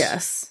ruse.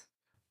 Yes.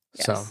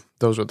 So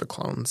those were the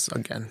clones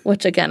again.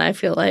 Which, again, I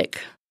feel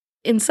like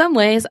in some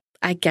ways,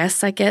 I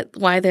guess I get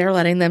why they're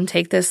letting them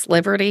take this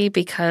liberty,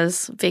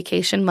 because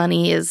vacation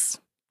money is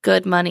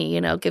good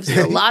money, gives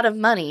you a lot of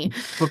money.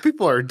 But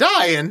people are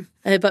dying.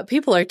 But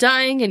people are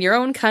dying in your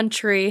own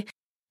country.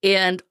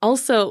 And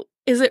also,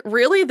 is it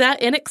really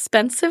that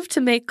inexpensive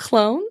to make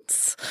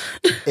clones?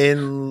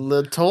 In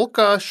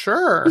Latolka,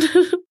 sure.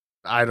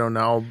 I don't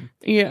know.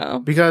 Yeah.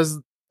 Because,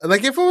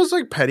 like, if it was,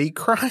 like, petty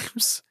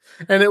crimes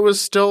and it was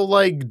still,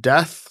 like,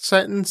 death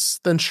sentence,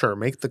 then sure,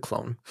 make the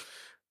clone.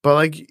 But,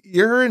 like,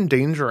 you're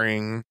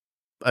endangering,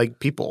 like,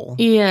 people.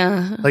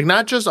 Yeah. Like,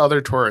 not just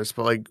other tourists,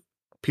 but, like,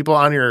 people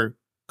on your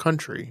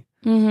country.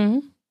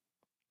 Mm-hmm.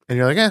 And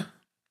you're like,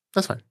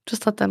 that's fine.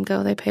 Just let them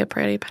go. They pay a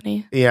pretty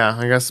penny. Yeah,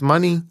 I guess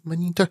money.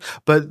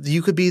 But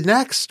you could be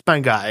next, my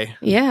guy.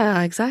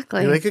 Yeah,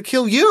 exactly. They could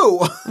kill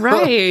you.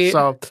 Right.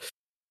 So,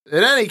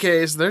 in any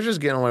case, they're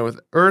just getting away with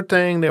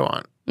everything they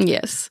want.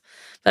 Yes.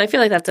 But I feel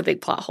like that's a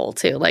big plot hole,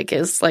 too.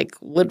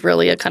 Would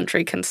really a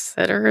country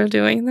consider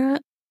doing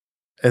that?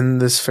 In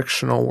this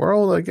fictional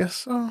world, I guess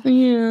so.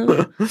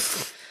 Yeah.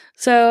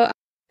 So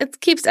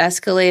it keeps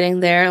escalating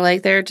there.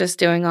 Like, they're just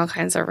doing all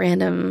kinds of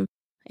random,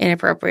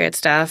 inappropriate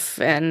stuff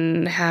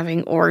and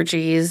having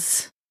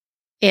orgies.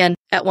 And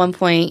at one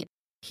point,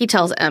 he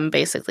tells M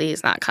basically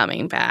he's not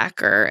coming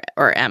back, or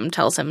M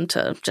tells him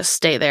to just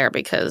stay there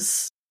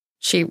because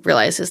she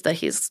realizes that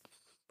he's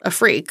a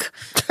freak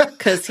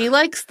because he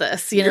likes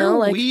this, You're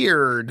like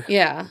weird.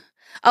 Yeah.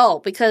 Oh,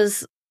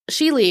 because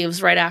she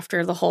leaves right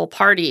after the whole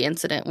party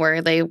incident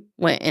where they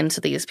went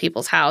into these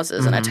people's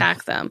houses and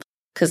attacked them,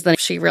 because then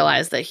she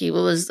realized that he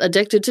was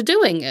addicted to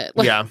doing it.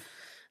 Yeah.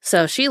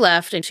 So she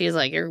left and she's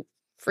like, you're a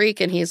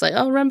freak. And he's like,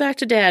 oh, run back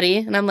to daddy.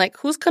 And I'm like,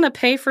 who's going to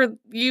pay for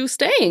you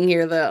staying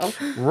here, though?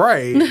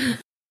 Right.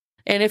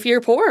 And if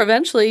you're poor,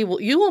 eventually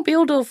you won't be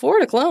able to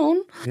afford a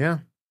clone. Yeah.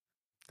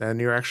 Then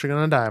you're actually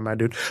going to die, my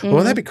dude.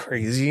 Wouldn't that be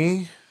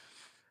crazy?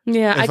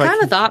 Yeah, I If,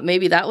 kind of thought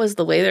maybe that was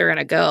the way they're going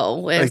to go,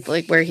 with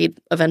like where he'd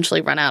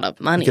eventually run out of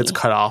money. He gets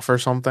cut off or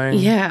something.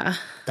 Yeah.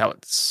 That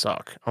would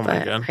suck. Oh, my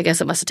But God. I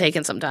guess it must have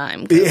taken some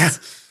time. 'Cause Yeah.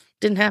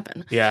 Didn't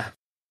happen. Yeah.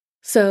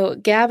 So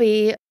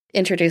Gabby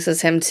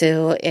introduces him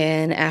to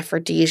an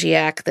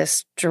aphrodisiac,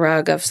 this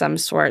drug of some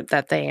sort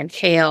that they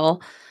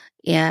inhale.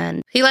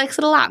 And he likes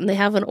it a lot. And they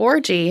have an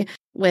orgy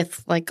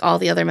with like all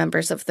the other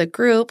members of the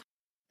group.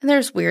 And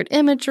there's weird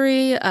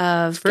imagery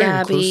of Very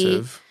Gabby.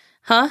 inclusive.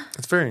 Huh?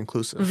 It's very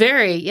inclusive.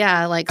 Very,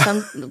 yeah. Like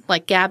some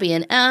like Gabby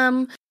and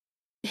M,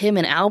 him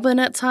and Albin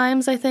at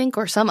times, I think,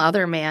 or some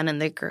other man in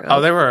the group.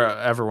 Oh,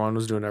 everyone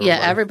was doing everybody.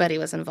 Yeah, everybody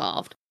was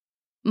involved.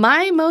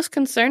 My most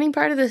concerning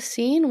part of the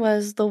scene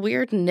was the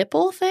weird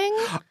nipple thing.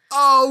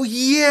 Oh,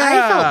 yeah.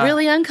 I felt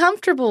really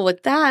uncomfortable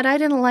with that. I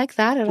didn't like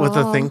that at all. With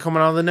the thing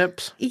coming out of the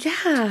nips?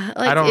 Yeah.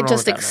 I don't know it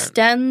just what that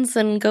extends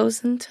and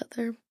goes into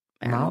their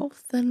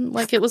mouth, and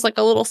like it was like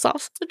a little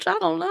sausage. I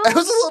don't know. It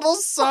was a little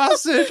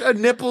sausage, a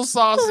nipple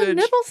sausage. A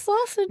nipple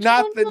sausage.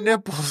 Not the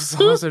nipple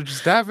sausage,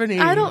 Stephanie.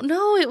 I don't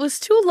know. It was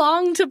too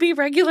long to be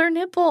regular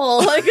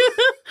nipple. Like,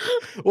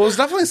 well, it was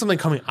definitely something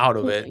coming out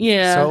of it.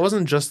 Yeah. So it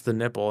wasn't just the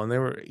nipple, and they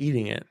were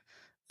eating it.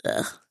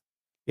 Ugh.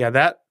 Yeah,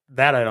 that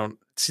I don't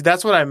see.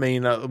 That's what I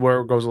mean.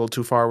 Where it goes a little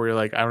too far, where you're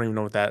like, I don't even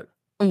know what that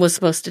was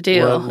supposed to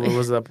do.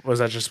 Was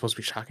that just supposed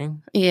to be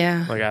shocking?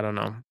 Yeah. Like, I don't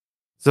know.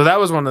 So that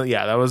was one of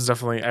that was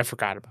definitely, I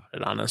forgot about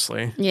it,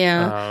 honestly.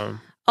 Yeah.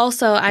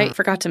 Also, I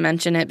forgot to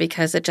mention it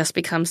because it just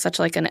becomes such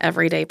like an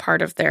everyday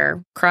part of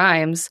their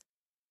crimes.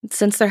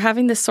 Since they're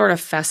having this sort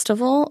of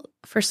festival,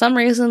 for some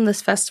reason,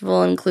 this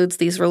festival includes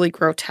these really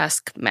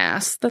grotesque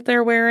masks that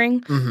they're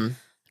wearing. Mm-hmm.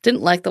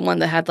 Didn't like the one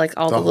that had like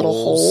all the little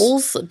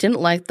holes.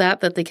 Didn't like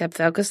that they kept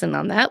focusing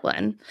on that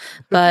one.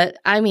 But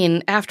I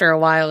mean, after a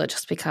while, it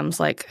just becomes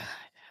like,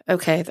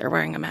 okay, they're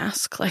wearing a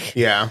mask. Like,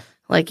 yeah.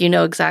 Like, you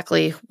know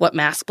exactly what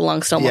mask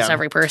belongs to almost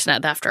every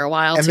person after a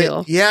while, and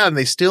too. And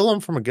they steal them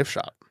from a gift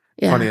shop.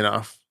 Yeah. Funny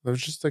enough. It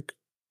was just like,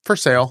 for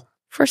sale.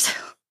 For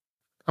sale.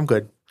 I'm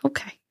good.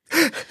 Okay.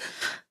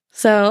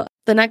 So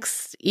the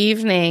next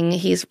evening,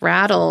 he's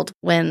rattled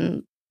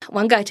when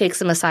one guy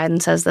takes him aside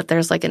and says that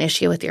there's like an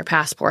issue with your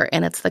passport.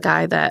 And it's the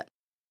guy that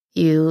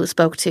you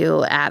spoke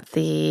to at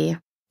the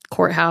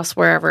courthouse,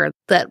 wherever,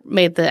 that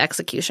made the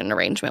execution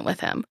arrangement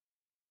with him.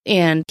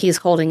 And he's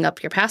holding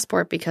up your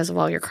passport because of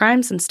all your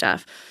crimes and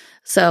stuff.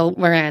 So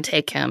we're going to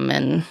take him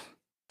and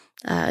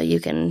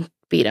you can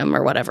beat him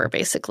or whatever,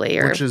 basically,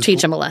 or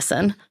teach him a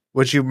lesson.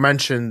 Which you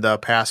mentioned the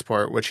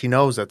passport, which he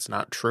knows that's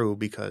not true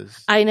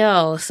because... I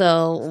know.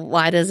 So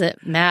why does it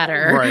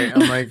matter? Right.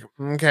 I'm like,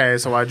 okay,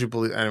 so why'd you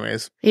believe...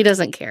 Anyways. He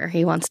doesn't care.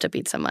 He wants to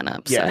beat someone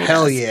up. Yeah, so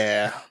hell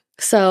yeah.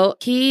 So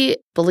he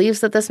believes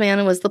that this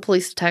man was the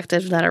police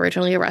detective that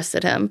originally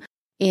arrested him.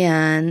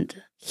 And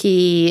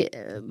he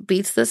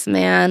beats this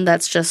man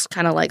that's just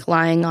kind of like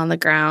lying on the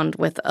ground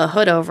with a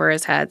hood over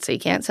his head, so you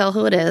can't tell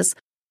who it is.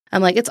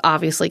 I'm like, it's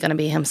obviously going to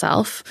be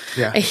himself.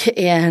 Yeah.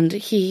 And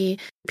he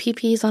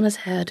pee-pees on his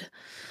head.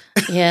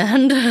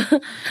 And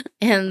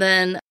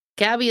then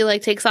Gabby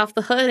like takes off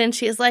the hood and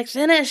she's like,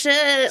 finish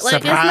it. Like,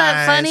 Surprise. Isn't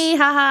that funny?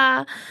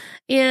 Haha.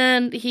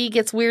 And he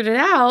gets weirded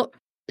out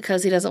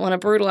because he doesn't want to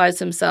brutalize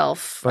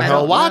himself. But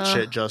he'll watch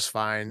it just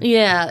fine.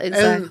 Yeah,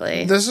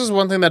 exactly. And this is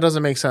one thing that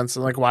doesn't make sense.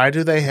 Like, why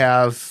do they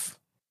have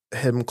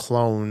him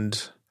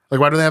cloned?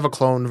 Like, why do they have a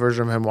cloned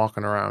version of him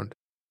walking around?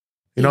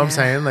 You know what I'm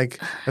saying? Like,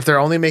 if they're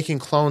only making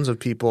clones of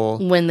people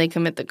when they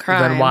commit the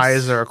crime, then why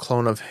is there a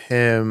clone of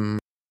him?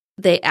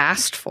 They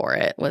asked for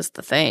it was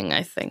the thing.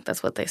 I think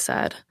that's what they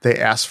said. They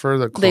asked for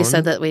the clone? They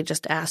said that we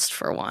just asked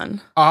for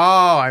one.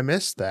 Oh, I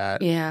missed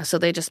that. Yeah, so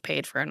they just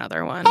paid for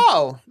another one.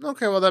 Oh,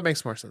 okay. Well, that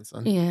makes more sense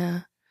then.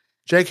 Yeah.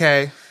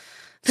 JK.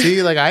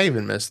 See, like, I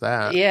even missed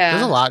that. Yeah.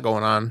 There's a lot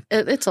going on.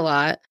 It's a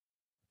lot.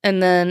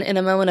 And then in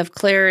a moment of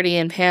clarity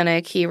and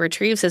panic, he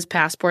retrieves his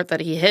passport that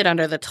he hid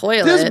under the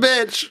toilet. This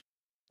bitch!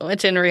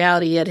 Which in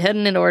reality he had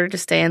hidden in order to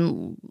stay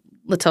in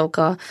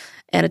Lautoka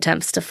and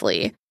attempts to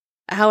flee.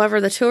 However,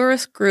 the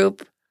tourist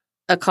group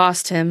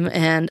accosts him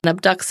and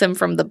abducts him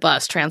from the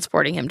bus,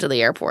 transporting him to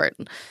the airport.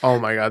 Oh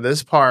my God,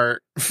 this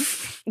part.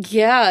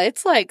 Yeah,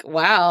 it's like,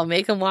 wow,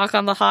 make him walk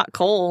on the hot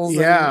coals.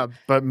 Yeah,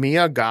 but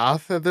Mia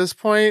Goth at this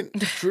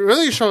point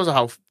really shows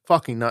how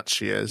fucking nuts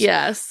she is.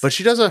 Yes. But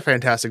she does a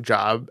fantastic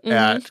job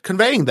at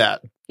conveying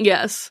that.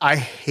 Yes. I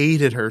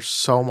hated her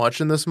so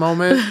much in this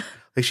moment.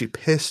 Like, she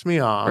pissed me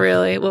off.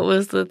 Really? What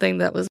was the thing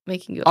that was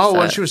making you upset? Oh,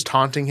 when she was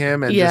taunting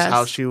him and just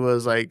how she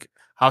was like,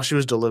 how she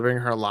was delivering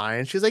her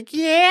line. She's like,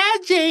 yeah,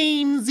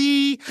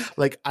 Jamesy.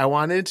 Like, I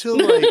wanted to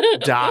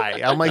like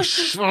die. I'm like,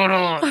 shut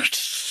up.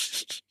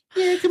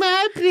 You're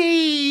my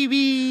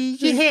baby.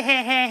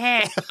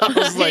 Yeah. I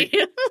was like,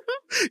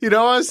 you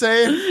know what I'm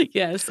saying?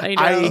 Yes, I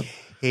know. I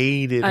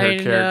hated her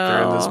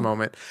character in this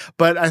moment.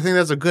 But I think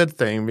that's a good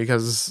thing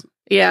because...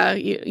 Yeah,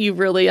 you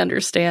really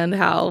understand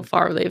how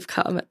far they've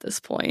come at this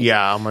point.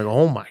 Yeah, I'm like,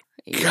 oh my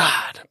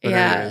God. But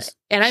anyways.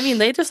 And I mean,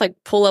 they just like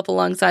pull up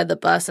alongside the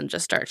bus and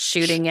just start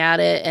shooting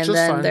at it. And just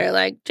then fine. They're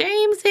like,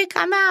 Jamesy,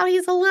 come out.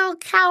 He's a little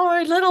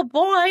coward, little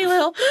boy,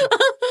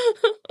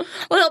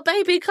 little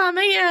baby, come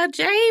here,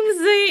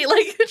 Jamesy.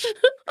 Like,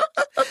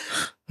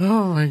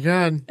 oh my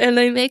God. And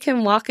they make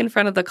him walk in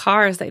front of the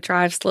car as they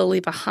drive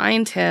slowly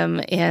behind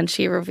him. And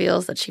she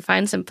reveals that she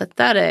finds him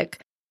pathetic.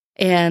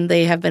 And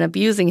they have been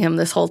abusing him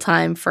this whole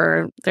time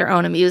for their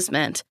own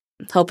amusement,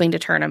 hoping to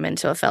turn him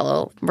into a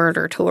fellow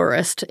murder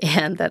tourist,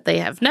 and that they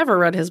have never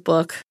read his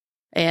book.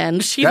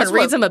 And she even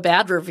reads him a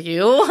bad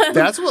review.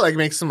 That's what like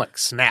makes him like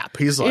snap.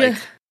 He's like,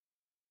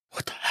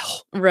 what the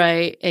hell?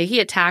 Right. He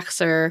attacks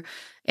her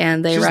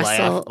and they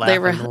wrestle.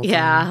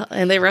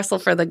 And they wrestle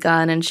for the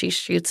gun and she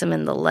shoots him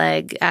in the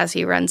leg as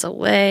he runs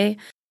away.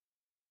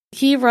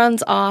 He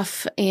runs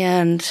off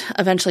and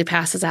eventually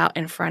passes out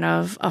in front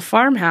of a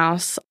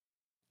farmhouse.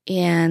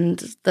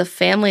 And the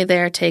family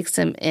there takes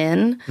him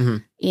in,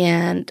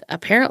 and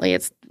apparently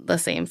it's the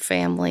same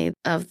family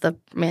of the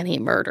man he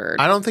murdered.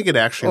 I don't think it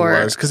actually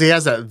was, because he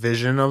has that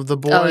vision of the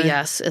boy. Oh,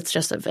 yes. It's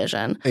just a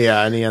vision.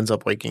 Yeah, and he ends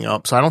up waking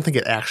up. So I don't think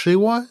it actually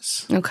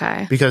was.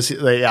 Okay. Because,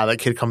 that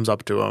kid comes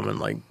up to him and,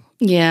 like...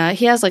 Yeah,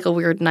 he has, like, a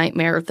weird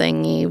nightmare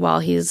thingy while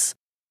he's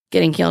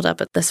getting healed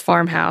up at this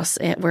farmhouse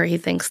where he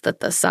thinks that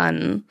the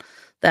son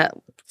that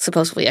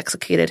supposedly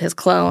executed his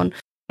clone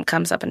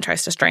comes up and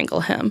tries to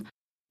strangle him.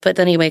 But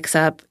then he wakes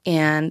up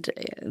and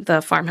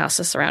the farmhouse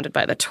is surrounded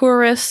by the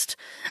tourists,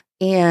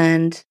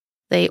 and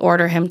they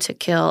order him to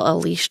kill a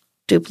leashed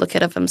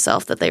duplicate of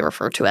himself that they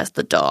refer to as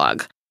the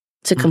dog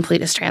to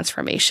complete his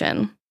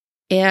transformation.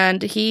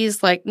 And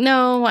he's like,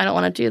 no, I don't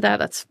want to do that.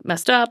 That's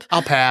messed up.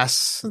 I'll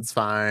pass. It's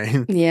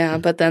fine. Yeah,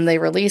 but then they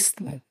release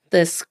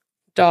this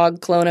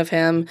dog clone of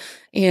him,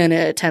 and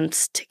it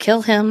attempts to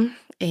kill him,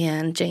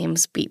 and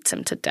James beats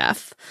him to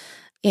death.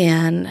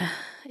 And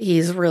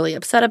he's really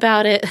upset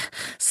about it.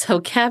 So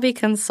Gabby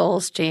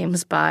consoles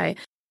James by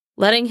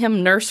letting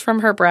him nurse from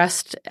her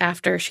breast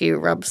after she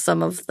rubs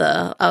some of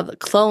the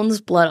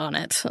clone's blood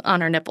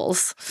on her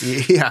nipples.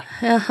 Yeah.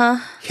 Uh-huh.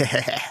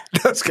 Yeah.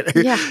 That's good.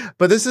 Yeah.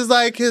 But this is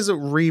like his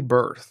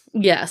rebirth.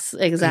 Yes,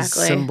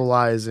 exactly. He's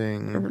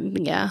symbolizing.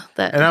 Yeah,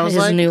 that and I was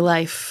his like, new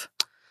life.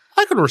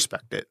 I could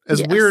respect it.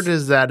 As weird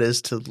as that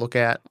is to look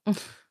at. I'm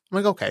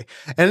like, okay.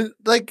 And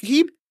like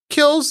he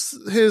kills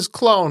his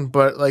clone,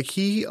 but like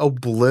he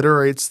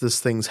obliterates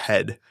this thing's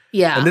head.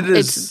 Yeah, and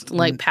it's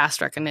like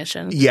past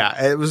recognition.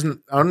 Yeah, it was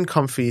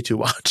uncomfy to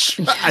watch.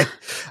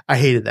 I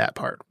hated that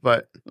part,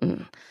 but...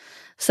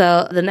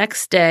 So the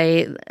next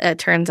day, it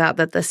turns out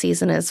that the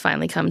season has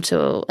finally come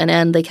to an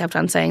end. They kept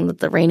on saying that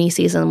the rainy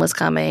season was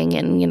coming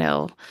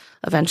and,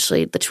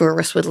 eventually the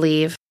tourists would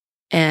leave.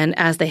 And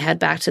as they head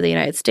back to the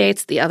United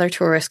States, the other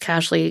tourists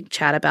casually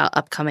chat about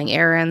upcoming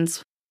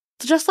errands.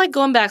 It's just like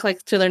going back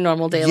like to their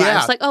normal day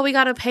lives. Like, oh, we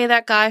got to pay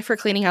that guy for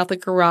cleaning out the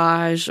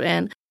garage,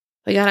 and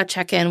we got to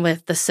check in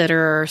with the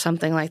sitter or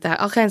something like that.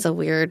 All kinds of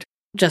weird,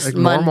 just like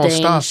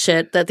mundane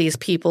shit that these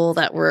people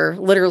that were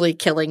literally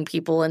killing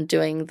people and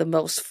doing the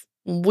most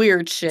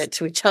weird shit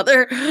to each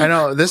other. I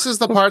know. This is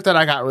the part that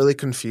I got really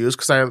confused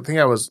because I think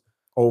I was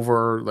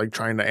over like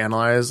trying to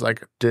analyze,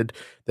 like, did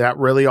that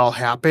really all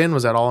happen?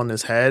 Was that all in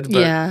his head?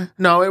 But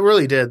no, it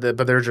really did.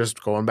 But they're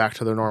just going back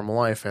to their normal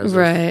life.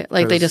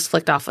 Like they just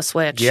flicked off a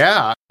switch.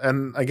 Yeah.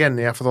 And again,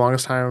 for the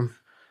longest time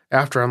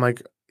after, I'm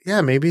like,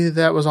 yeah, maybe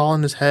that was all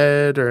in his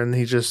head, and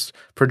he just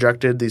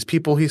projected these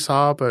people he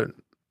saw, but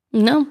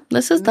no,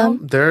 this is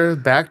them. They're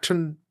back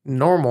to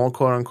normal,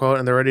 quote unquote,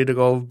 and they're ready to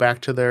go back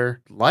to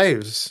their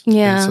lives.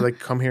 Yeah. And so they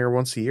come here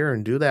once a year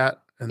and do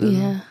that. And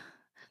then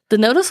the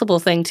noticeable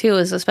thing too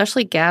is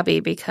especially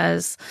Gabby,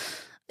 because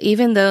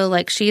even though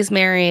like she's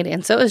married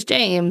and so is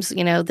James,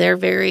 they're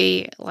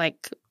very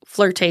like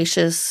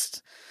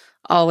flirtatious,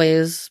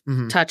 always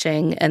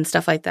touching and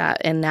stuff like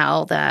that. And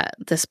now that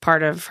this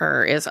part of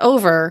her is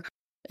over,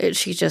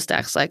 she just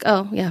acts like,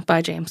 oh, yeah,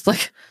 bye, James.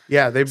 Like,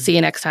 they see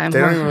you next time. They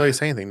don't even really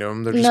say anything to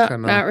him. They're just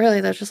kind of... Not really.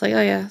 They're just like,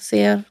 oh, yeah,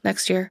 see you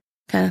next year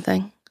kind of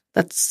thing.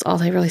 That's all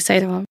they really say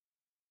to him.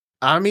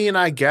 I mean,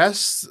 I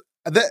guess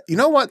that, you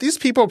know what? These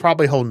people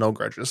probably hold no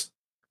grudges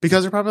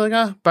because they're probably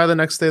like, by the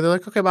next day, they're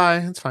like, okay, bye.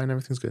 It's fine.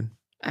 Everything's good.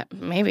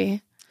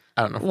 Maybe.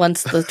 I don't know.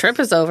 Once the trip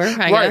is over,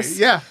 I guess.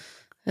 Yeah.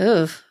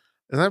 Oof.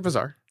 Isn't that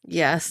bizarre?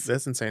 Yes.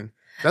 That's insane.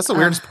 That's the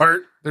weirdest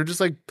part. They're just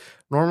like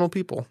normal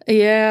people.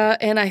 Yeah,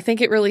 and I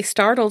think it really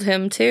startled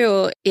him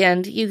too.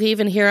 And you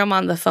even hear him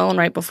on the phone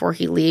right before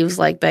he leaves,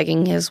 like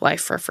begging his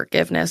wife for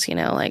forgiveness,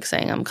 like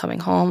saying, I'm coming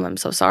home, I'm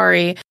so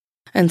sorry,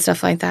 and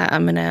stuff like that.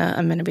 I'm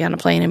gonna be on a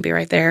plane and be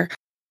right there.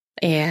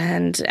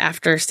 And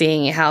after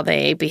seeing how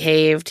they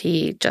behaved,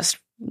 he just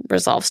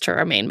resolves to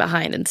remain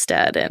behind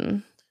instead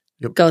and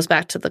goes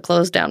back to the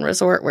closed down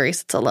resort where he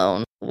sits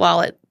alone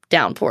while it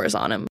downpours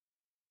on him.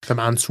 The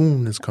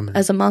monsoon is coming.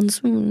 As a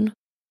monsoon.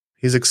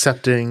 He's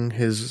accepting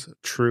his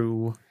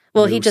true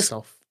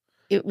self.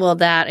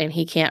 That, and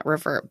he can't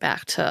revert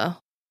back to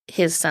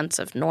his sense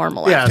of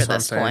normal after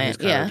this point.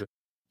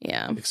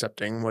 Yeah.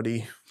 Accepting what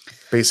he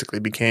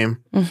basically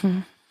became. Mm-hmm.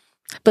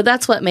 But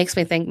that's what makes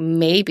me think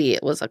maybe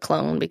it was a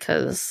clone,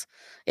 because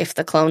if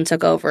the clone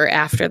took over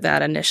after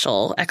that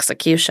initial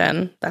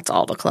execution, that's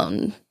all the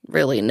clone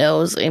really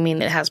knows. I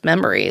mean, it has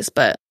memories,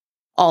 but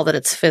all that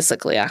it's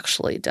physically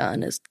actually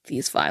done is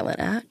these violent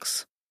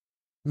acts.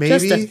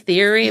 Maybe. Just a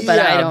theory, but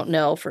I don't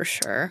know for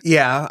sure.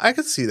 Yeah, I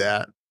could see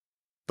that.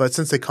 But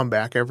since they come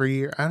back every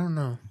year, I don't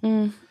know.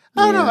 I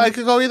don't know. I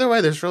could go either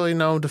way. There's really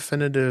no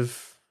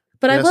definitive.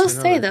 But I will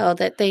say, though,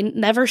 that they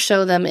never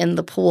show them in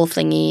the pool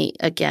thingy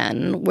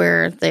again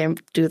where they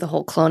do the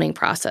whole cloning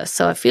process.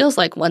 So it feels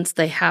like once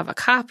they have a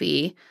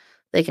copy,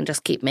 they can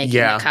just keep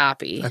making a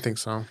copy. I think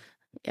so.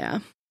 Yeah.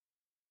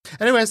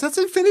 Anyways, that's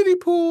Infinity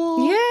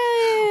Pool.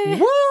 Yay!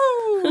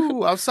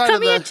 Woo! Outside Come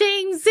of the... here,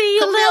 Jamesy,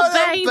 you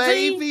little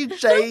baby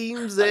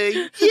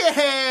Jamesy.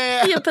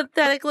 Yeah! You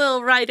pathetic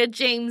little writer,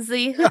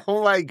 Jamesy.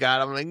 Oh my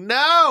God. I'm like,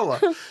 no!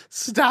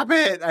 Stop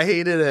it. I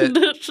hated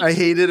it. I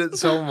hated it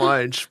so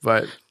much,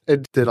 but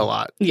it did a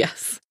lot.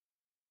 Yes.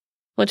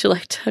 Would you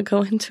like to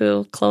go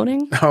into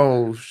cloning?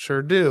 Oh,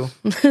 sure do.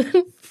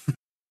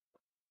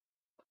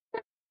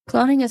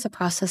 Cloning is a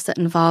process that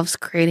involves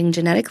creating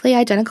genetically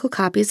identical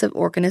copies of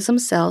organism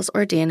cells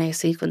or DNA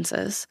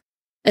sequences.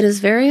 It has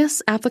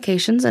various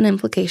applications and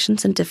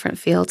implications in different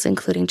fields,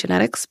 including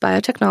genetics,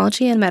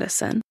 biotechnology, and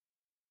medicine.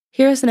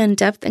 Here is an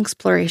in-depth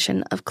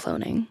exploration of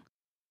cloning.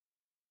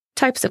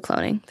 Types of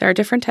cloning. There are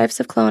different types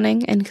of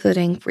cloning,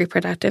 including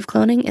reproductive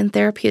cloning and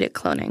therapeutic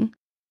cloning.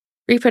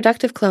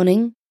 Reproductive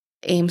cloning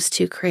aims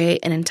to create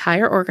an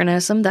entire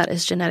organism that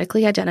is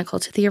genetically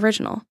identical to the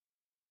original.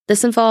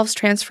 This involves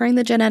transferring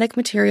the genetic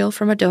material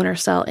from a donor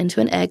cell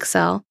into an egg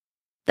cell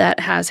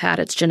that has had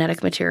its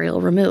genetic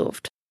material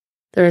removed.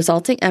 The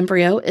resulting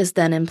embryo is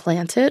then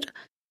implanted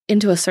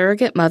into a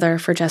surrogate mother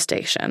for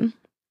gestation.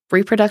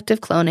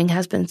 Reproductive cloning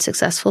has been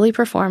successfully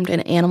performed in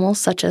animals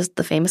such as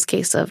the famous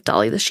case of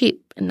Dolly the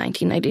sheep in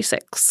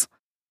 1996.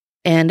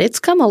 And it's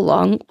come a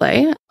long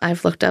way.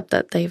 I've looked up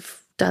that they've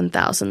done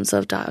thousands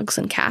of dogs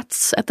and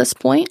cats at this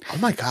point. Oh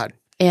my God.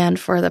 And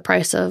for the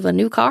price of a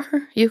new car,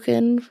 you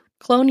can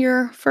clone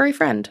your furry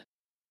friend.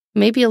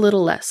 Maybe a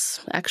little less,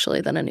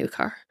 actually, than a new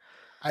car.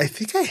 I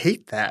think I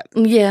hate that.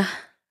 Yeah.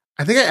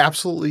 I think I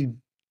absolutely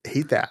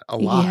hate that a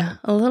lot. Yeah,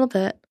 a little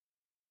bit.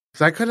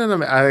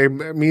 Because I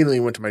immediately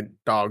went to my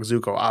dog,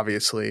 Zuko,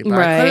 obviously. But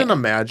Right. I couldn't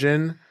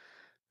imagine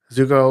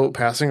Zuko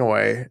passing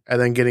away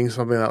and then getting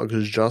something that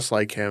looks just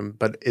like him,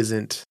 but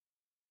isn't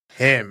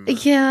him.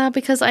 Yeah,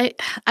 because I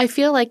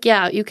feel like,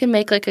 yeah, you can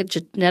make like a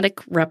genetic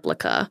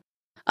replica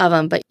of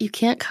him, but you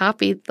can't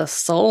copy the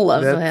soul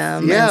of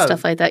him and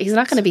stuff like that. He's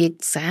not going to be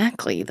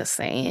exactly the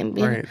same.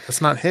 Right.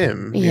 That's not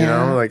him. You Yeah.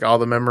 know, like all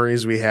the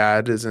memories we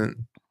had isn't.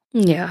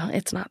 Yeah,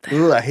 it's not that.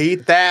 Ooh, I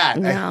hate that.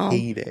 No. I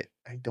hate it.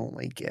 I don't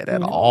like it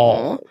at No.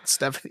 all,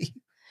 Stephanie.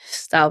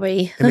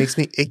 Sorry. It makes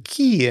me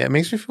icky. It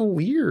makes me feel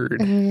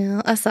weird.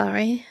 Yeah,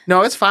 sorry.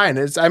 No, it's fine.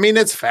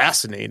 It's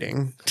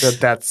fascinating that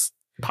that's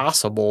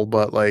possible,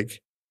 but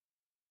like,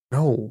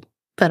 no.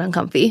 But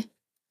uncomfy.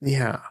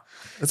 Yeah.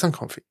 It's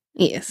uncomfy.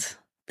 Yes.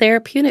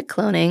 Therapeutic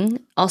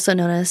cloning, also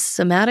known as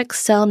somatic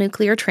cell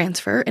nuclear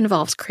transfer,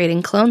 involves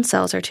creating clone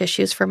cells or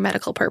tissues for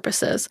medical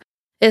purposes.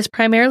 It is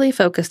primarily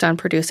focused on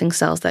producing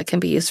cells that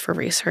can be used for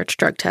research,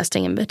 drug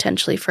testing, and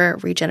potentially for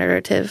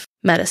regenerative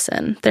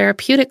medicine.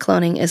 Therapeutic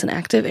cloning is an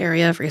active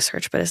area of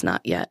research, but is not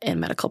yet in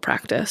medical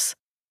practice.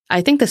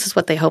 I think this is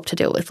what they hope to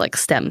do with like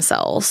stem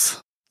cells,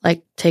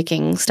 like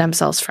taking stem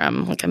cells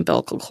from like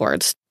umbilical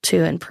cords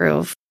to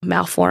improve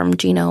malformed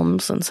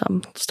genomes and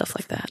some stuff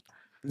like that.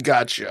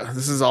 Gotcha.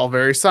 This is all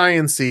very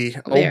science-y.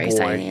 Very Oh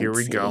boy, here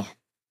we go.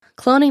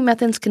 Cloning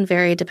methods can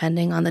vary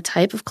depending on the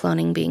type of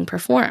cloning being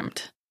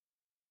performed.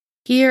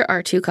 Here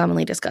are two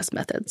commonly discussed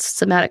methods.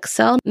 Somatic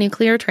cell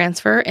nuclear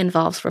transfer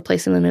involves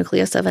replacing the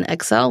nucleus of an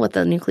egg cell with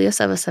the nucleus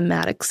of a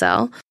somatic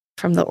cell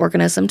from the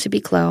organism to be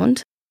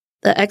cloned.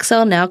 The egg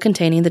cell, now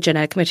containing the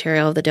genetic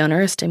material of the donor,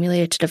 is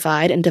stimulated to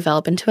divide and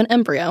develop into an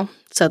embryo.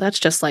 So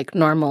that's just like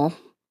normal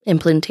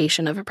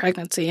implantation of a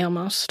pregnancy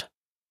almost,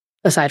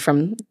 aside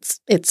from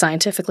it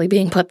scientifically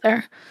being put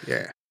there.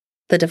 Yeah.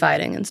 The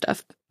dividing and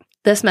stuff.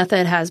 This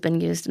method has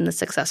been used in the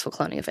successful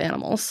cloning of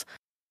animals.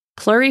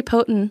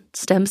 Pluripotent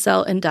stem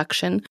cell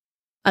induction,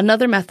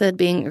 another method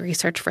being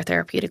researched for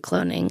therapeutic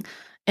cloning,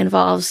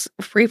 involves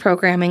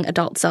reprogramming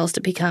adult cells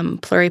to become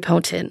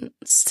pluripotent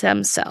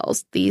stem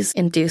cells. These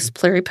induced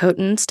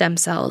pluripotent stem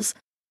cells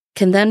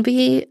can then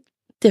be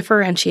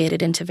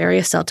differentiated into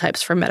various cell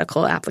types for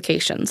medical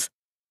applications.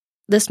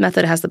 This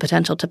method has the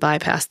potential to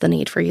bypass the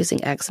need for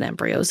using eggs and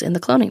embryos in the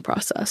cloning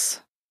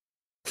process.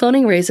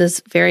 Cloning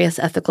raises various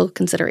ethical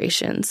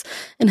considerations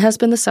and has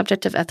been the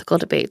subject of ethical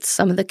debates.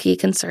 Some of the key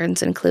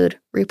concerns include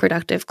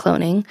reproductive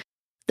cloning.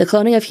 The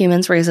cloning of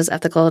humans raises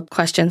ethical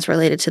questions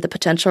related to the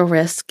potential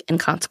risk and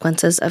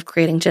consequences of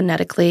creating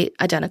genetically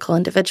identical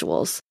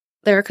individuals.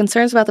 There are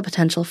concerns about the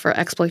potential for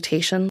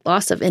exploitation,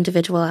 loss of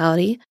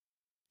individuality,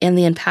 and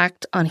the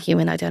impact on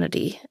human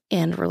identity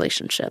and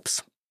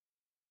relationships.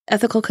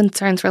 Ethical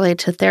concerns related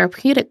to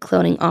therapeutic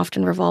cloning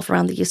often revolve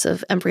around the use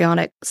of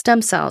embryonic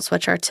stem cells,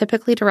 which are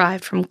typically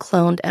derived from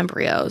cloned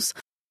embryos.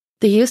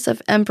 The use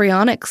of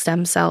embryonic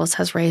stem cells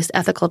has raised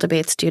ethical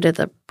debates due to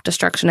the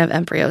destruction of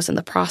embryos in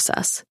the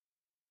process.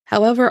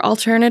 However,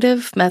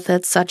 alternative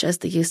methods such as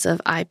the use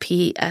of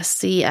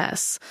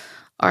iPSCs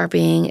are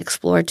being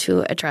explored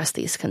to address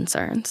these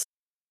concerns.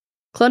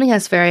 Cloning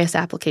has various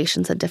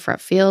applications in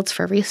different fields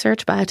for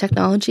research,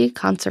 biotechnology,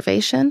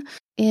 conservation,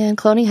 and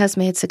cloning has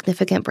made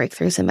significant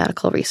breakthroughs in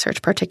medical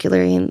research,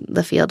 particularly in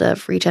the field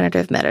of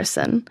regenerative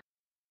medicine.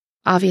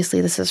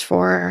 Obviously, this is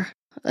for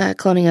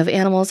cloning of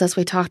animals, as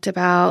we talked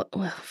about,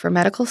 for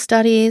medical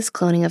studies,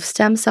 cloning of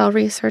stem cell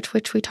research,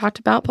 which we talked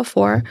about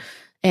before,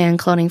 and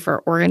cloning for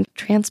organ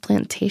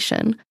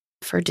transplantation,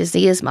 for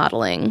disease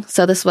modeling.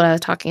 So this is what I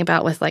was talking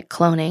about with like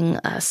cloning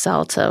a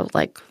cell to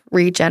like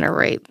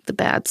regenerate the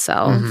bad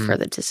cell for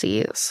the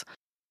disease.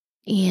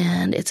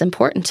 And it's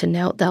important to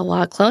note that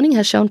while cloning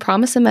has shown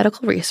promise in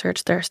medical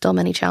research, there are still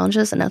many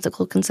challenges and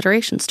ethical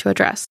considerations to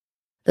address.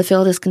 The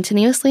field is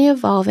continuously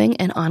evolving,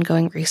 and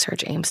ongoing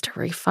research aims to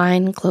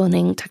refine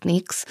cloning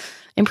techniques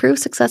improve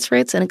success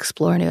rates, and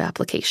explore new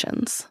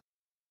applications.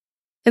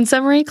 In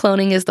summary,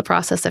 cloning is the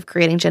process of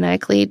creating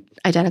genetically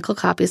identical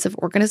copies of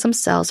organism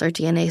cells or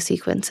DNA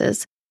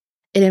sequences.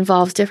 It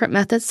involves different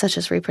methods such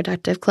as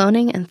reproductive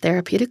cloning and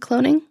therapeutic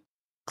cloning.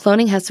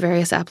 Cloning has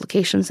various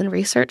applications in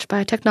research,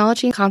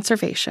 biotechnology, and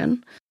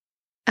conservation.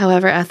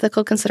 However,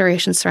 ethical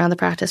considerations surround the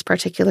practice,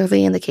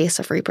 particularly in the case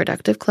of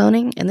reproductive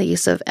cloning and the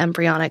use of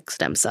embryonic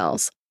stem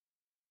cells.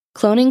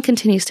 Cloning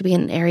continues to be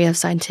an area of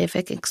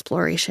scientific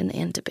exploration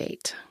and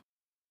debate.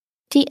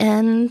 The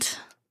end.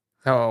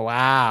 Oh,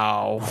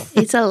 wow.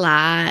 It's a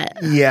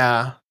lot.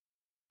 Yeah.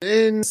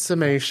 In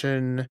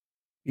summation,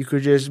 you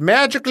could just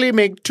magically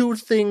make two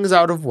things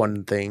out of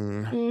one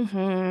thing.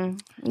 Mm-hmm.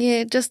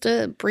 Yeah, just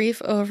a brief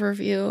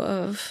overview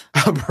of...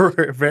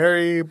 A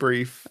very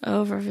brief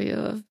overview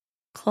of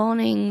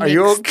cloning. Are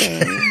you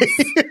okay?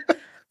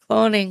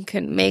 Cloning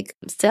can make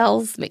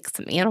cells, make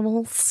some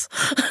animals.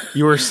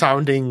 You are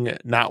sounding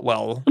not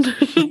well.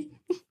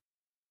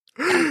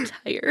 I'm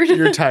tired.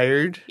 You're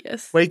tired?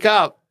 Yes. Wake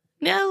up.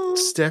 No.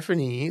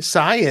 Stephanie,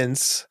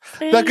 science.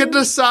 Look at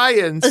the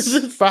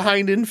science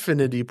behind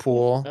Infinity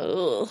Pool.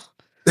 Ugh.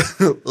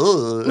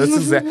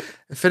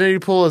 Infinity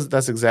Pool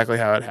that's exactly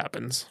how it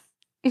happens.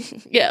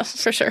 Yeah,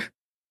 for sure.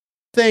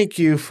 Thank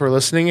you for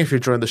listening. If you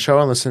joined the show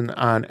and listen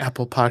on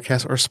Apple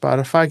Podcasts or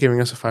Spotify,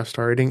 giving us a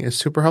 5-star rating is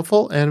super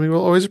helpful, and we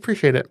will always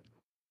appreciate it.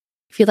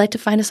 If you'd like to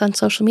find us on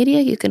social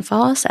media, you can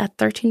follow us at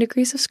 13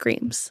 Degrees of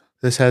Screams.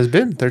 This has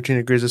been 13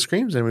 Degrees of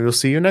Screams, and we will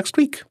see you next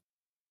week.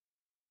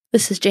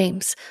 This is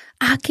James.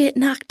 I get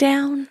knocked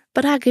down,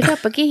 but I get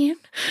up again.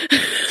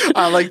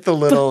 I like the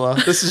little,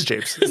 this is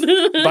James,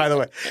 by the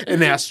way,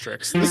 an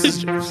asterisk. This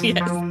is James. Yes.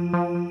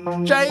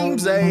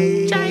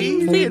 Jamesy.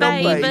 Jamesy,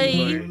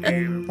 baby.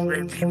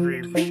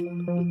 Baby.